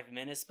about 5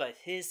 minutes, but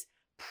his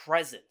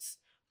presence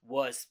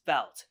was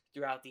felt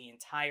throughout the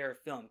entire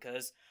film.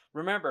 Because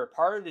remember,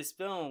 part of this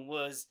film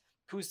was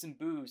Puss in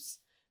Boots.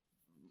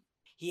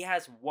 He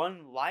has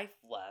one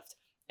life left,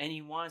 and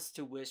he wants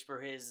to wish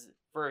for his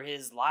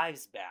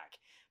lives back.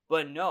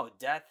 But no,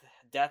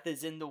 death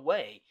is in the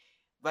way.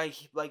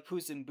 Like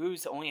Puss in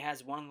Boots only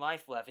has one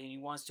life left, and he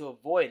wants to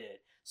avoid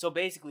it. So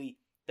basically,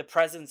 the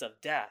presence of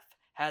death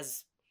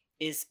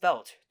is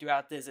felt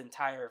throughout this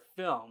entire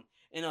film.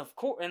 And of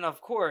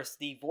course,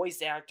 the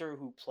voice actor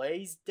who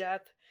plays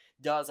Death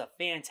does a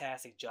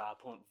fantastic job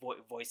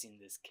voicing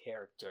this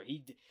character.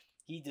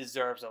 He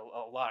deserves a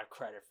lot of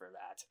credit for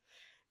that.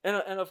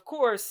 And of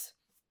course,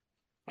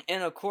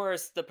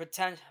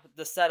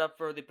 the setup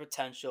for the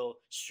potential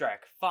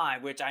Shrek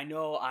 5, which I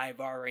know I've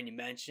already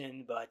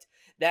mentioned, but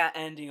that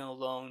ending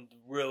alone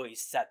really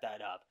set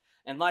that up.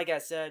 And like I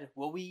said,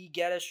 will we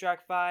get a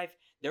Shrek 5?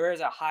 There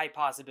is a high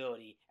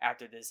possibility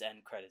after this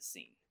end credits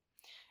scene.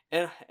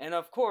 And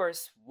of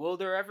course, will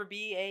there ever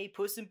be a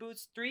Puss in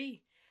Boots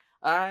 3?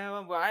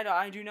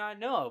 I do not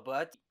know,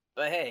 but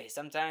hey,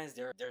 sometimes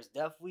there's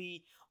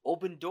definitely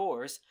open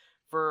doors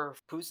for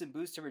Puss in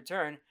Boots to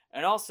return,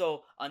 and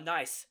also a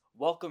nice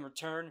welcome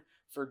return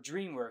for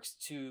DreamWorks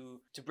to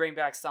bring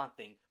back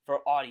something for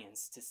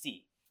audience to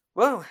see.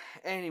 Well,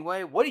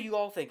 anyway, what do you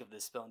all think of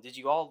this film? Did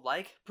you all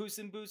like Puss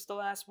in Boots: The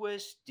Last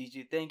Wish? Did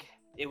you think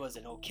It was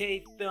an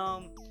okay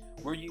film.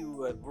 Were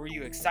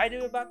you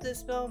excited about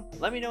this film?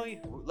 Let me know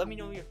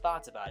your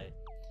thoughts about it.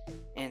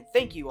 And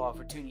thank you all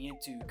for tuning in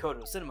to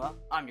Codo Cinema.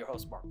 I'm your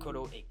host, Mark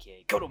Codo,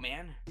 aka Codo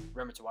Man.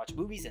 Remember to watch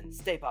movies and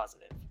stay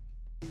positive.